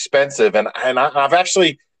less expensive. And I've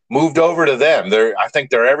actually moved over to them. I think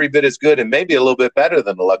they're every bit as good and maybe a little bit better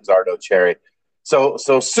than the Luxardo cherry. So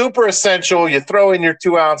super essential. You throw in your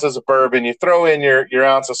 2 ounces of bourbon, you throw in your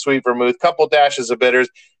ounce of sweet vermouth, couple dashes of bitters.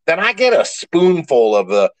 Then I get a spoonful of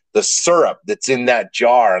the syrup that's in that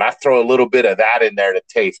jar, and I throw a little bit of that in there to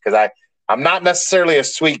taste, because I'm not necessarily a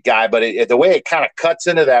sweet guy, but the way it kind of cuts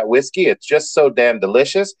into that whiskey, it's just so damn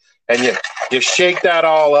delicious. And you shake that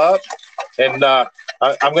all up. And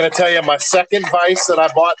I'm going to tell you my second vice that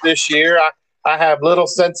I bought this year. I have little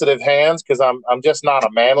sensitive hands because I'm just not a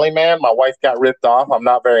manly man. My wife got ripped off. I'm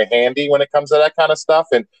not very handy when it comes to that kind of stuff.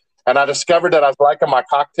 And I discovered that I was liking my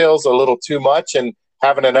cocktails a little too much, and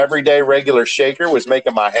having an everyday regular shaker was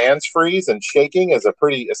making my hands freeze, and shaking is a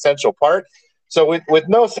pretty essential part. So with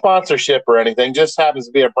no sponsorship or anything, just happens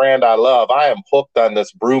to be a brand I love, I am hooked on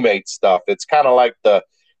this Brewmate stuff. It's kind of like the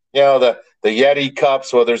Yeti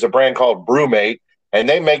cups. Well, there's a brand called Brewmate, and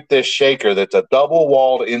they make this shaker that's a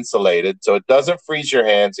double-walled insulated, so it doesn't freeze your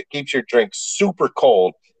hands. It keeps your drink super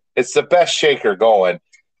cold. It's the best shaker going.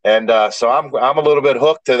 And so I'm a little bit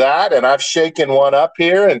hooked to that, and I've shaken one up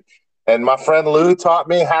here, and my friend Lou taught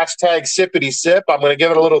me #sippity sip. I'm going to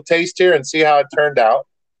give it a little taste here and see how it turned out.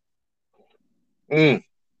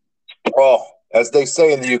 Oh, as they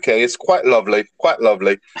say in the UK, it's quite lovely, quite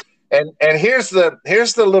lovely. And here's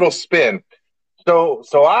the little spin. So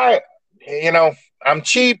I'm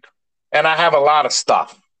cheap and I have a lot of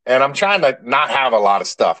stuff, and I'm trying to not have a lot of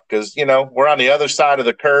stuff because, we're on the other side of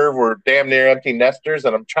the curve. We're damn near empty nesters,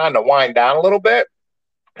 and I'm trying to wind down a little bit.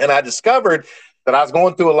 And I discovered that I was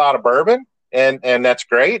going through a lot of bourbon, and that's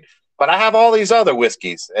great, but I have all these other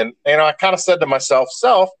whiskeys. And, I kind of said to myself,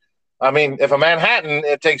 if a Manhattan,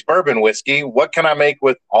 it takes bourbon whiskey, what can I make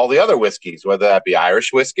with all the other whiskeys, whether that be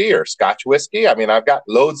Irish whiskey or Scotch whiskey? I've got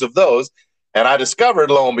loads of those. And I discovered,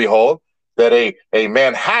 lo and behold, that a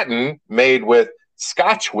Manhattan made with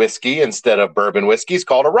Scotch whiskey instead of bourbon whiskey is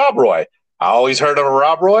called a Rob Roy. I always heard of a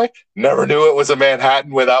Rob Roy, never knew it was a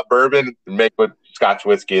Manhattan without bourbon, made with Scotch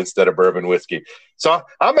whiskey instead of bourbon whiskey. So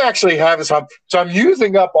I'm actually I'm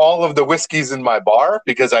using up all of the whiskeys in my bar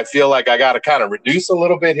because I feel like I got to kind of reduce a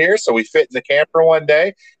little bit here so we fit in the camper one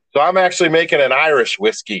day. So I'm actually making an Irish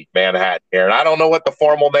whiskey Manhattan here. And I don't know what the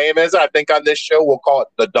formal name is. I think on this show we'll call it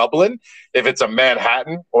the Dublin. If it's a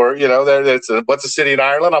Manhattan or, what's a city in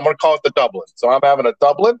Ireland, I'm going to call it the Dublin. So I'm having a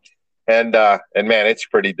Dublin, and man, it's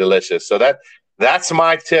pretty delicious. So that's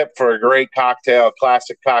my tip for a great cocktail, a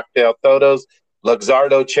classic cocktail. Throw those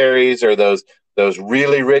Luxardo cherries or those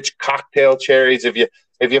really rich cocktail cherries. If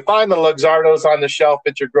you find the Luxardos on the shelf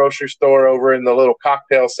at your grocery store over in the little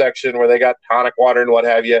cocktail section where they got tonic water and what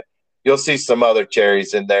have you, you'll see some other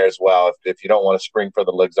cherries in there as well if you don't want to spring for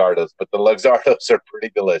the Luxardos. But the Luxardos are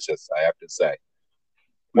pretty delicious, I have to say.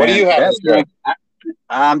 What do you have?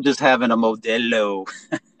 I'm just having a Modelo.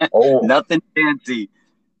 Nothing fancy.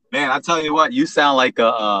 Man, I tell you what, you sound like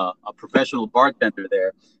a professional bartender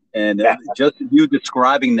there. And just you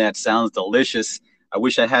describing that sounds delicious. I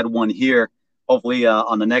wish I had one here. Hopefully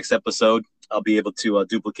on the next episode, I'll be able to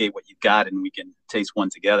duplicate what you've got and we can taste one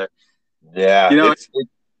together. Yeah,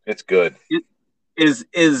 it's good.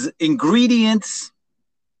 Is ingredients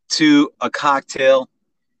to a cocktail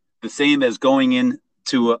the same as going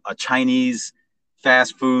into a Chinese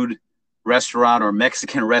fast food restaurant or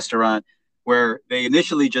Mexican restaurant where they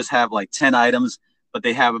initially just have like 10 items, but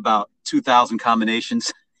they have about 2,000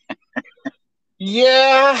 combinations?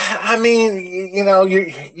 Yeah,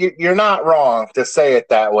 you're not wrong to say it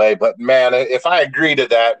that way, but man, if I agree to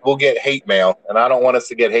that, we'll get hate mail, and I don't want us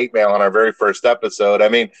to get hate mail on our very first episode.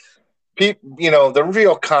 People, the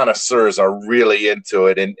real connoisseurs are really into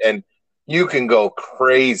it, and you can go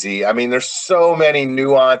crazy. There's so many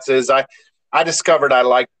nuances. I discovered I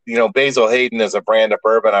like, Basil Hayden is a brand of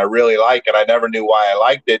bourbon I really like, and I never knew why I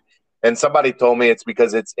liked it. And somebody told me it's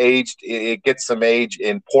because it's aged, it gets some age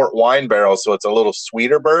in port wine barrels, so it's a little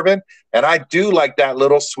sweeter bourbon. And I do like that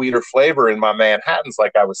little sweeter flavor in my Manhattans,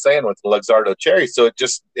 like I was saying, with the Luxardo cherry. So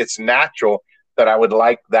it's natural that I would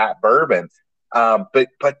like that bourbon.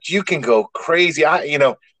 But you can go crazy.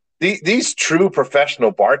 These true professional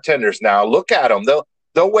bartenders now, look at them.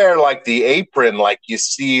 They'll wear like the apron, like you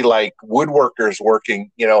see like woodworkers working,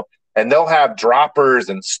 and they'll have droppers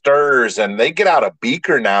and stirs, and they get out a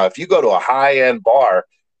beaker now. If you go to a high-end bar,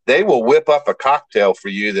 they will whip up a cocktail for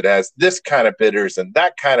you that has this kind of bitters and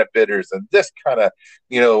that kind of bitters and this kind of,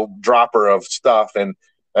 dropper of stuff. And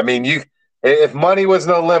I mean, if money was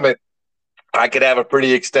no limit, I could have a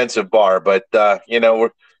pretty extensive bar. But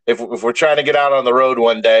if we're trying to get out on the road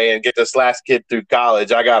one day and get this last kid through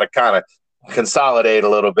college, I got to kind of consolidate a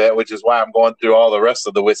little bit, which is why I'm going through all the rest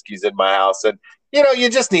of the whiskeys in my house. And you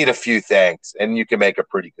just need a few things, and you can make a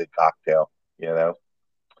pretty good cocktail.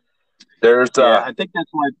 There's I think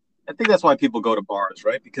that's why people go to bars,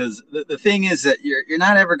 right? Because the thing is that you're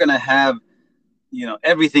not ever going to have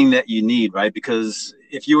everything that you need, right? Because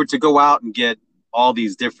if you were to go out and get all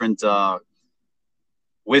these different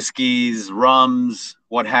whiskeys, rums,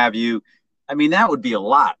 what have you, I mean, that would be a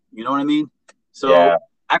lot. You know what I mean? So yeah.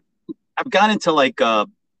 I've gone into like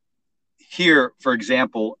here, for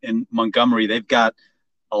example, in Montgomery, they've got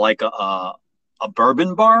a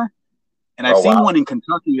bourbon bar. And I've seen one in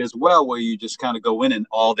Kentucky as well, where you just kind of go in and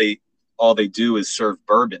all they do is serve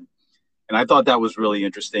bourbon. And I thought that was really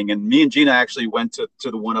interesting. And me and Gina actually went to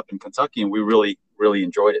the one up in Kentucky, and we really, really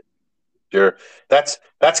enjoyed it. Sure. That's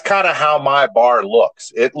kind of how my bar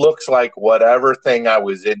looks. It looks like whatever thing I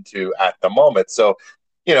was into at the moment. So,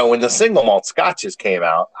 when the single malt scotches came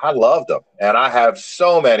out, I loved them. And I have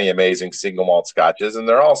so many amazing single malt scotches, and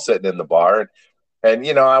they're all sitting in the bar. And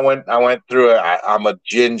I went through it. I'm a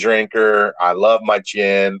gin drinker. I love my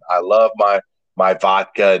gin. I love my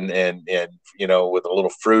vodka and with a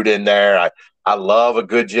little fruit in there. I love a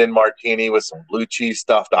good gin martini with some blue cheese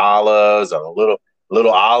stuffed olives and a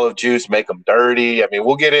little olive juice. Make them dirty. I mean,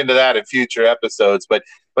 we'll get into that in future episodes. But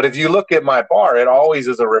if you look at my bar, it always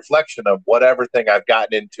is a reflection of whatever thing I've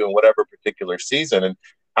gotten into in whatever particular season. And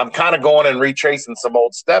I'm kind of going and retracing some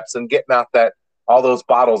old steps and getting out all those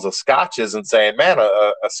bottles of scotches and saying, man,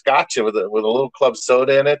 a scotch with a little club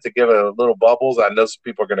soda in it to give it a little bubbles. I know some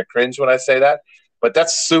people are going to cringe when I say that, but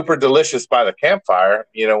that's super delicious by the campfire,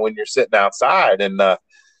 when you're sitting outside. And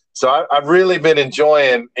so I've really been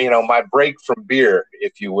enjoying, my break from beer,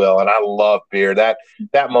 if you will. And I love beer. That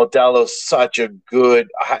Modelo is such a good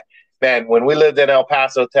man. When we lived in El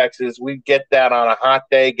Paso, Texas, we get that on a hot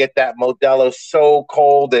day, get that Modelo so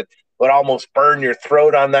cold that would almost burn your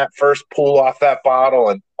throat on that first pull off that bottle.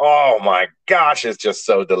 And oh my gosh, it's just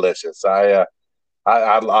so delicious. I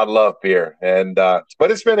love beer. And but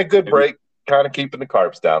it's been a good break, kind of keeping the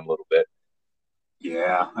carbs down a little bit.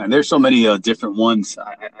 Yeah, and there's so many different ones.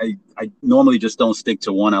 I normally just don't stick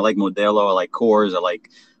to one. I like Modelo, I like Coors, I like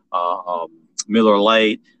Miller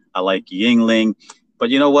Lite, I like Yuengling. But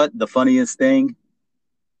you know what? The funniest thing,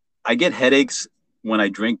 I get headaches when I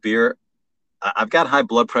drink beer. I've got high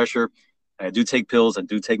blood pressure, and I do take pills. I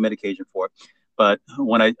do take medication for it. But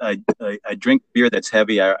when I drink beer that's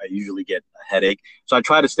heavy, I usually get a headache. So I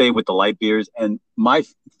try to stay with the light beers. And my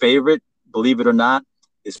favorite, believe it or not,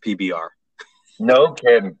 is PBR. No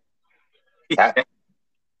kidding. It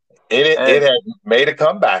has made a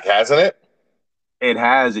comeback, hasn't it? It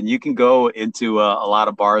has. And you can go into a lot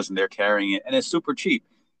of bars, and they're carrying it. And it's super cheap.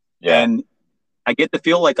 Yeah. And I get to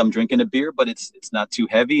feel like I'm drinking a beer, but it's not too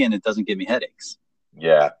heavy, and it doesn't give me headaches.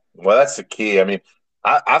 Yeah. Well, that's the key. I mean,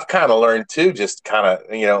 I've kind of learned too, just kind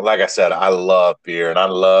of, like I said, I love beer, and I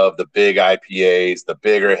love the big IPAs, the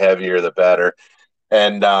bigger, heavier, the better.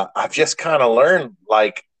 And I've just kind of learned,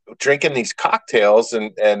 like, drinking these cocktails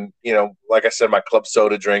and like I said, my club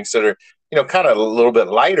soda drinks that are, kind of a little bit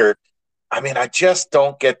lighter. I mean, I just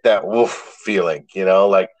don't get that woof feeling,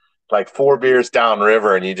 like 4 beers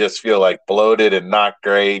downriver and you just feel like bloated and not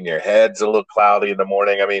great and your head's a little cloudy in the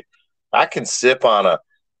morning. I mean, I can sip on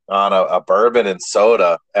a bourbon and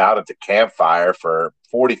soda out at the campfire for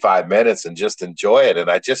 45 minutes and just enjoy it. And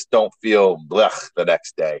I just don't feel blech the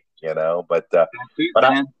next day, but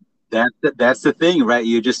that's the thing, right?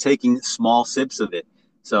 You're just taking small sips of it.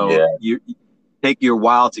 So you take your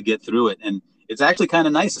while to get through it. And it's actually kind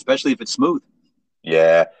of nice, especially if it's smooth.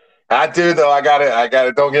 Yeah. I do, though. I got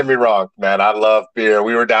it. Don't get me wrong, man. I love beer.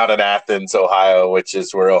 We were down in Athens, Ohio, which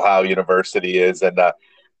is where Ohio University is. And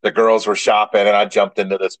the girls were shopping, and I jumped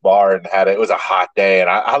into this bar and it was a hot day. And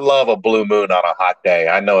I love a blue moon on a hot day.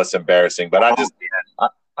 I know it's embarrassing, but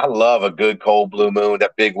I love a good cold blue moon,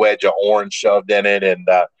 that big wedge of orange shoved in it. And,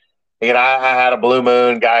 I had a blue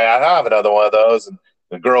moon guy. I have another one of those. And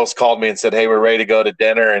the girls called me and said, hey, we're ready to go to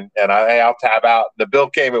dinner. And I'll tab out. The bill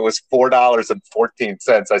came, it was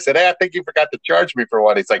 $4.14. I said, hey, I think you forgot to charge me for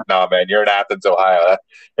one. He's like, no, man, you're in Athens, Ohio.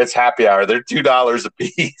 It's happy hour. They're $2 a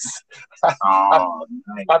piece. Oh,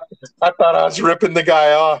 nice. I thought I was ripping the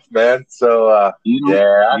guy off, man. So, you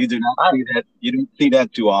do not see that. You don't see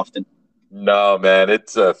that too often. No, man,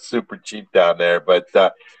 it's super cheap down there. But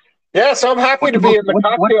yeah, so I'm happy What's to the be most in the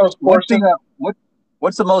cocktails portion.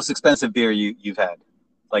 what's the most expensive beer you've had?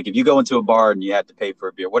 Like if you go into a bar and you had to pay for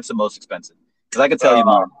a beer, what's the most expensive? Because I could tell you Uh,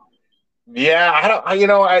 mine. yeah, I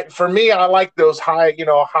don't. For me, I like those high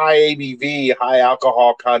ABV, high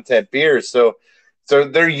alcohol content beers. So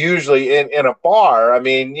they're usually in a bar. I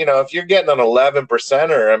mean, if you're getting an 11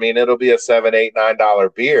 percenter, I mean, it'll be a $7, $8,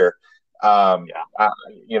 $9 beer. Um, Yeah. I,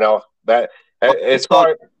 that Well, as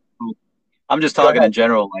far. I'm just Go talking ahead. in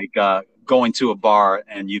general, like going to a bar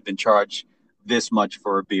and you've been charged this much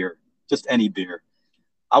for a beer, just any beer.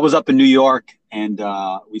 I was up in New York and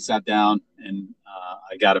we sat down and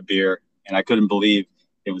I got a beer and I couldn't believe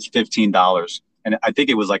it was $15. And I think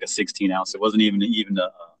it was like a 16 ounce. It wasn't even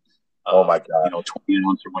Oh my God. 20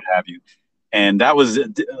 ounce or what have you. And that was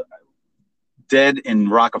dead in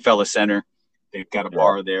Rockefeller Center. They've got a Yeah.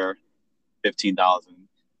 bar there, $15. And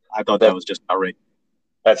I thought that That, was just outrageous.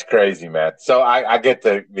 that's crazy, man. So I get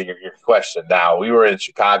your question now. We were in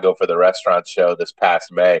Chicago for the restaurant show this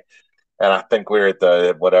past May, and I think we were at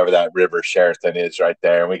the whatever that River Sheraton is right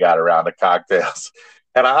there, and we got a round of cocktails.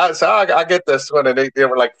 And I get this one, and there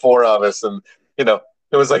were like four of us, and it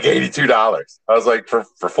was like $82. I was like, for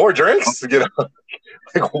four drinks, like,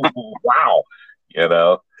 wow, you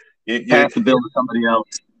know, Pass the bill to somebody else.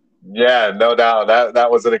 yeah, no doubt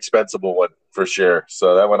that was an expensive one for sure.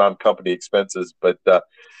 So that went on company expenses, but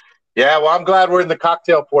yeah, well, I'm glad we're in the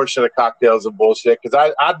cocktail portion of cocktails and bullshit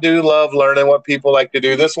because I do love learning what people like to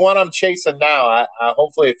do. This one I'm chasing now. I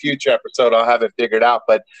hopefully a future episode I'll have it figured out.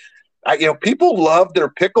 But people love their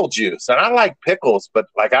pickle juice, and I like pickles, but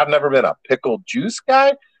like I've never been a pickle juice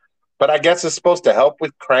guy. But I guess it's supposed to help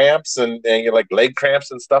with cramps and like leg cramps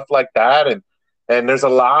and stuff like that. And there's a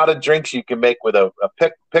lot of drinks you can make with a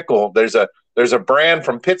pickle. There's a brand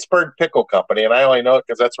from Pittsburgh Pickle Company, and I only know it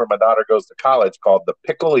because that's where my daughter goes to college, called the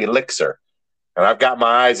Pickle Elixir. And I've got my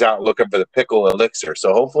eyes out looking for the Pickle Elixir.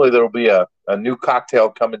 So hopefully there will be a new cocktail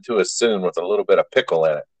coming to us soon with a little bit of pickle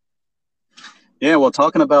in it. Yeah, well,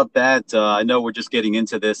 talking about that, I know we're just getting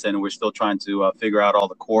into this and we're still trying to figure out all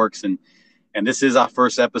the corks and this is our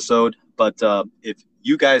first episode. But if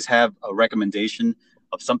you guys have a recommendation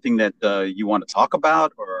of something that you want to talk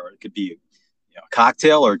about, or it could be a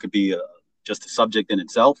cocktail, or it could be just a subject in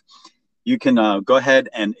itself, you can go ahead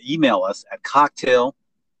and email us at cocktails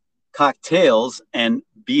and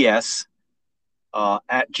bs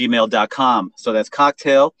at gmail.com. So that's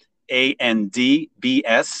cocktail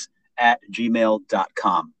ANDBS at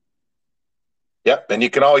gmail.com. Yep. And you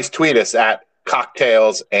can always tweet us at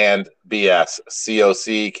cocktails and BS,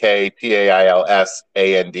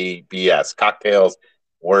 COCKTAILSANDBS, cocktails,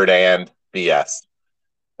 word and BS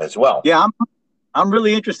as well. Yeah, I'm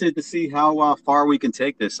really interested to see how far we can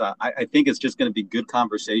take this. I think it's just going to be good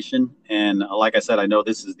conversation, and like I said, I know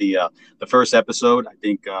this is the first episode. I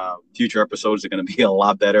think future episodes are going to be a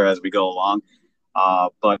lot better as we go along.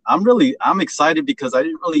 But I'm excited because I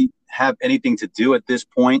didn't really have anything to do at this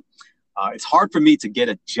point. It's hard for me to get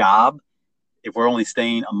a job if we're only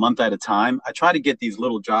staying a month at a time. I try to get these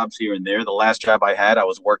little jobs here and there. The last job I had, I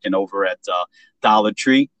was working over at Dollar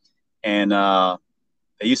Tree, and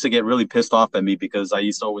they used to get really pissed off at me because I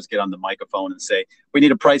used to always get on the microphone and say, "We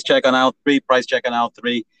need a price check on aisle 3, price check on aisle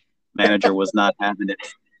 3." Manager was not having it.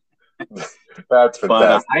 That's fantastic.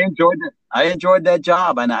 But I enjoyed that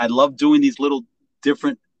job, and I love doing these little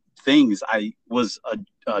different things. I was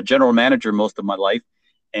a general manager most of my life,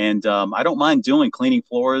 and I don't mind doing cleaning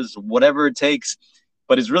floors, whatever it takes.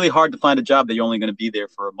 But it's really hard to find a job that you're only going to be there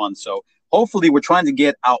for a month. So hopefully, we're trying to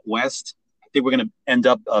get out west. I think we're going to end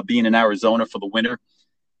up being in Arizona for the winter.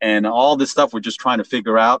 And all this stuff we're just trying to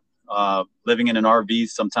figure out. Living in an RV,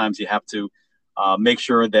 sometimes you have to make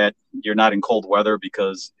sure that you're not in cold weather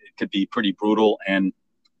because it could be pretty brutal and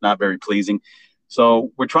not very pleasing.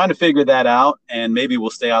 So we're trying to figure that out, and maybe we'll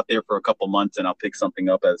stay out there for a couple months and I'll pick something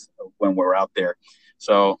up as when we're out there.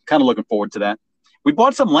 So kind of looking forward to that. We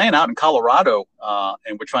bought some land out in Colorado,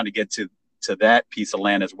 and we're trying to get to that piece of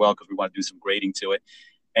land as well because we want to do some grading to it.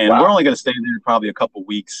 And We're only going to stay there probably a couple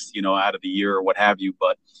weeks, out of the year or what have you.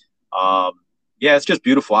 But yeah, it's just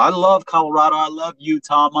beautiful. I love Colorado. I love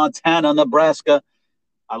Utah, Montana, Nebraska.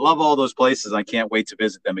 I love all those places. I can't wait to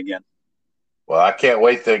visit them again. Well, I can't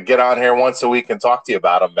wait to get on here once a week and talk to you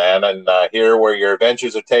about them, man, and hear where your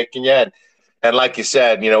adventures are taking you. And like you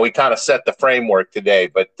said, we kind of set the framework today,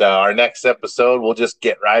 but our next episode, we'll just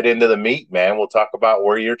get right into the meat, man. We'll talk about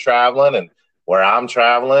where you're traveling and where I'm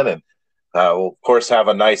traveling, and we'll, of course, have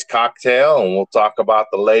a nice cocktail, and we'll talk about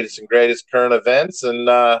the latest and greatest current events. And,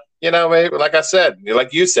 maybe, like I said,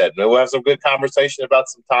 like you said, we'll have some good conversation about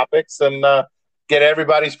some topics and get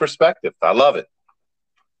everybody's perspective. I love it.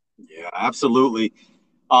 Yeah, absolutely.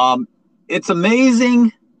 It's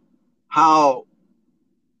amazing how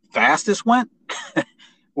fast this went.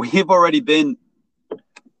 We've already been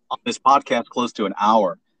on this podcast close to an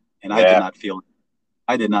hour, and I did not feel it.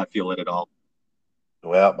 I did not feel it at all.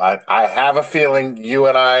 Well, I have a feeling you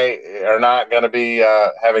and I are not going to be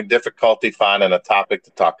having difficulty finding a topic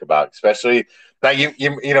to talk about, especially now.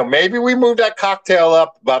 You know, maybe we moved that cocktail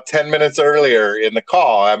up about 10 minutes earlier in the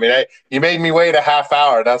call. I mean, you made me wait a half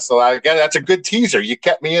hour. That's a good teaser. You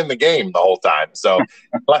kept me in the game the whole time. So,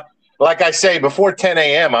 like I say, before 10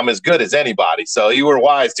 a.m., I'm as good as anybody. So you were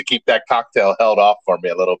wise to keep that cocktail held off for me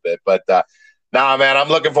a little bit. But nah, man, I'm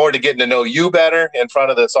looking forward to getting to know you better in front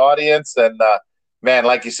of this audience. And man,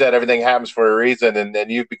 like you said, everything happens for a reason,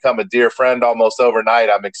 and you've become a dear friend almost overnight.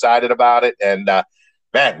 I'm excited about it, and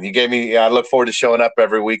man, you gave me. I look forward to showing up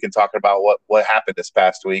every week and talking about what happened this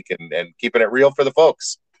past week, and keeping it real for the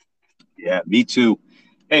folks. Yeah, me too.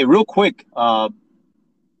 Hey, real quick, another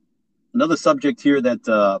subject here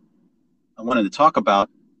that I wanted to talk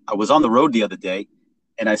about. I was on the road the other day,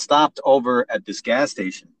 and I stopped over at this gas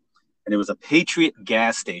station, and it was a Patriot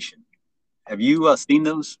gas station. Have you seen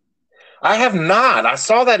those? I have not. I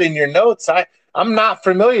saw that in your notes. I'm not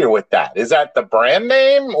familiar with that. Is that the brand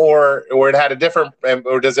name, or it had a different,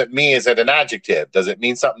 or does it mean, is it an adjective? Does it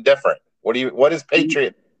mean something different? What is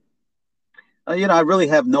Patriot? You know, I really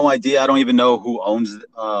have no idea. I don't even know who owns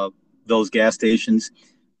those gas stations.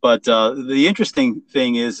 But the interesting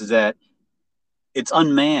thing is that it's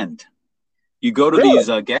unmanned. You go to these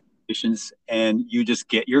gas stations and you just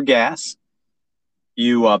get your gas.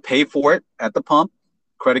 You pay for it at the pump,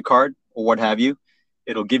 credit card, or what have you.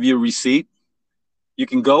 It'll give you a receipt. You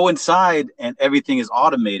can go inside and everything is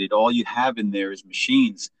automated. All you have in there is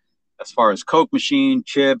machines. As far as Coke machine,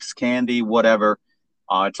 chips, candy, whatever,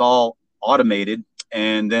 it's all automated.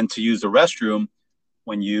 And then to use the restroom,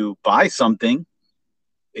 when you buy something,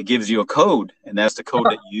 it gives you a code, and that's the code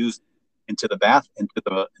that you use into the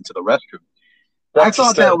restroom. I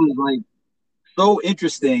thought that was like so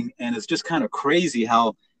interesting, and it's just kind of crazy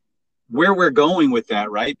how where we're going with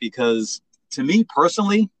that, right? Because to me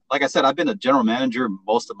personally, like I said, I've been a general manager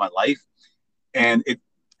most of my life, and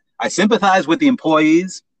I sympathize with the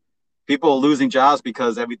employees. People are losing jobs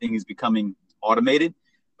because everything is becoming automated.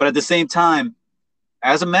 But at the same time,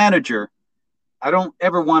 as a manager, I don't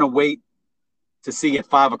ever want to wait to see at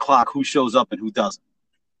 5 o'clock who shows up and who doesn't.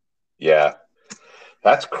 Yeah,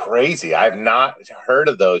 that's crazy. I've not heard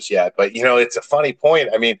of those yet, but you know, it's a funny point.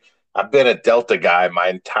 I mean, I've been a Delta guy my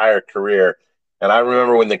entire career, and I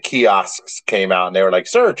remember when the kiosks came out and they were like,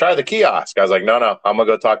 "Sir, try the kiosk." I was like, "No, I'm gonna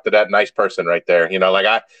go talk to that nice person right there." You know, like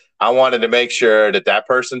I wanted to make sure that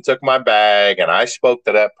person took my bag and I spoke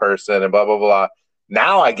to that person and blah blah blah.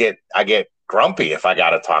 Now I get grumpy if I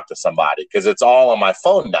got to talk to somebody because it's all on my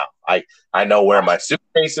phone now. I know where my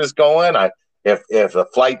suitcase is going. If a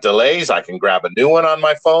flight delays, I can grab a new one on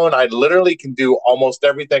my phone. I literally can do almost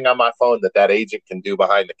everything on my phone that agent can do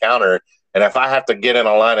behind the counter. And if I have to get in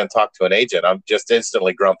a line and talk to an agent, I'm just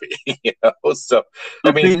instantly grumpy. You know, so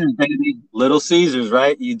I mean, Little Caesars,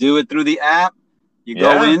 right? You do it through the app. You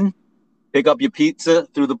go in, pick up your pizza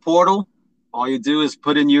through the portal. All you do is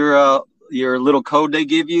put in your little code they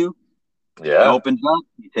give you. Yeah. It opens up.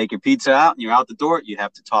 You take your pizza out, and you're out the door. You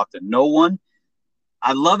have to talk to no one.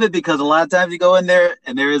 I love it because a lot of times you go in there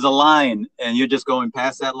and there is a line, and you're just going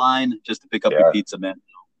past that line just to pick up your pizza, man.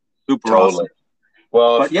 Super awesome.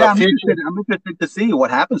 Well, but yeah, I'm interested to see what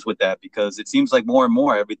happens with that because it seems like more and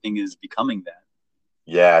more everything is becoming that.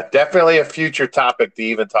 Yeah, definitely a future topic to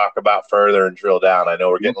even talk about further and drill down. I know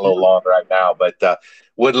we're getting a little long right now, but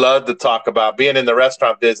would love to talk about being in the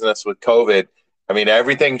restaurant business with COVID. I mean,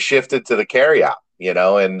 everything shifted to the carryout, you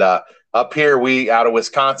know, and up here, out of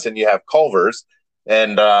Wisconsin, you have Culver's.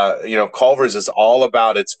 And, you know, Culver's is all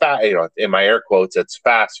about its in my air quotes, it's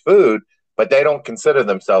fast food, but they don't consider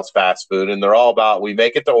themselves fast food. And they're all about, we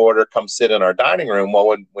make it to order, come sit in our dining room.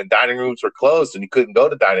 Well, when dining rooms were closed and you couldn't go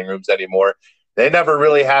to dining rooms anymore, they never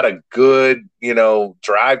really had a good, you know,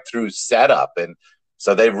 drive-through setup. And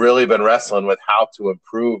so they've really been wrestling with how to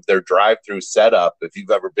improve their drive-through setup. If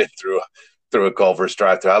you've ever been through a Culver's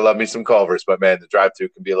drive-through, I love me some Culver's, but man, the drive-through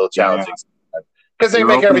can be a little challenging because they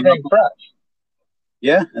make everything fresh.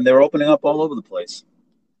 Yeah, and they were opening up all over the place.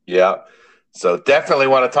 Yeah. So definitely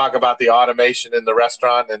want to talk about the automation in the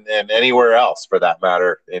restaurant and anywhere else for that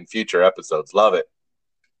matter in future episodes. Love it.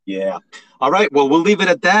 Yeah. All right. Well, we'll leave it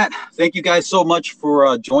at that. Thank you guys so much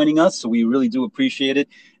for joining us. We really do appreciate it.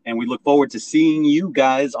 And we look forward to seeing you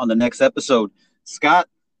guys on the next episode. Scott,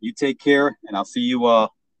 you take care, and I'll see you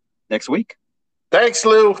next week. Thanks,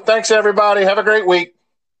 Lou. Thanks, everybody. Have a great week.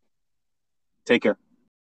 Take care.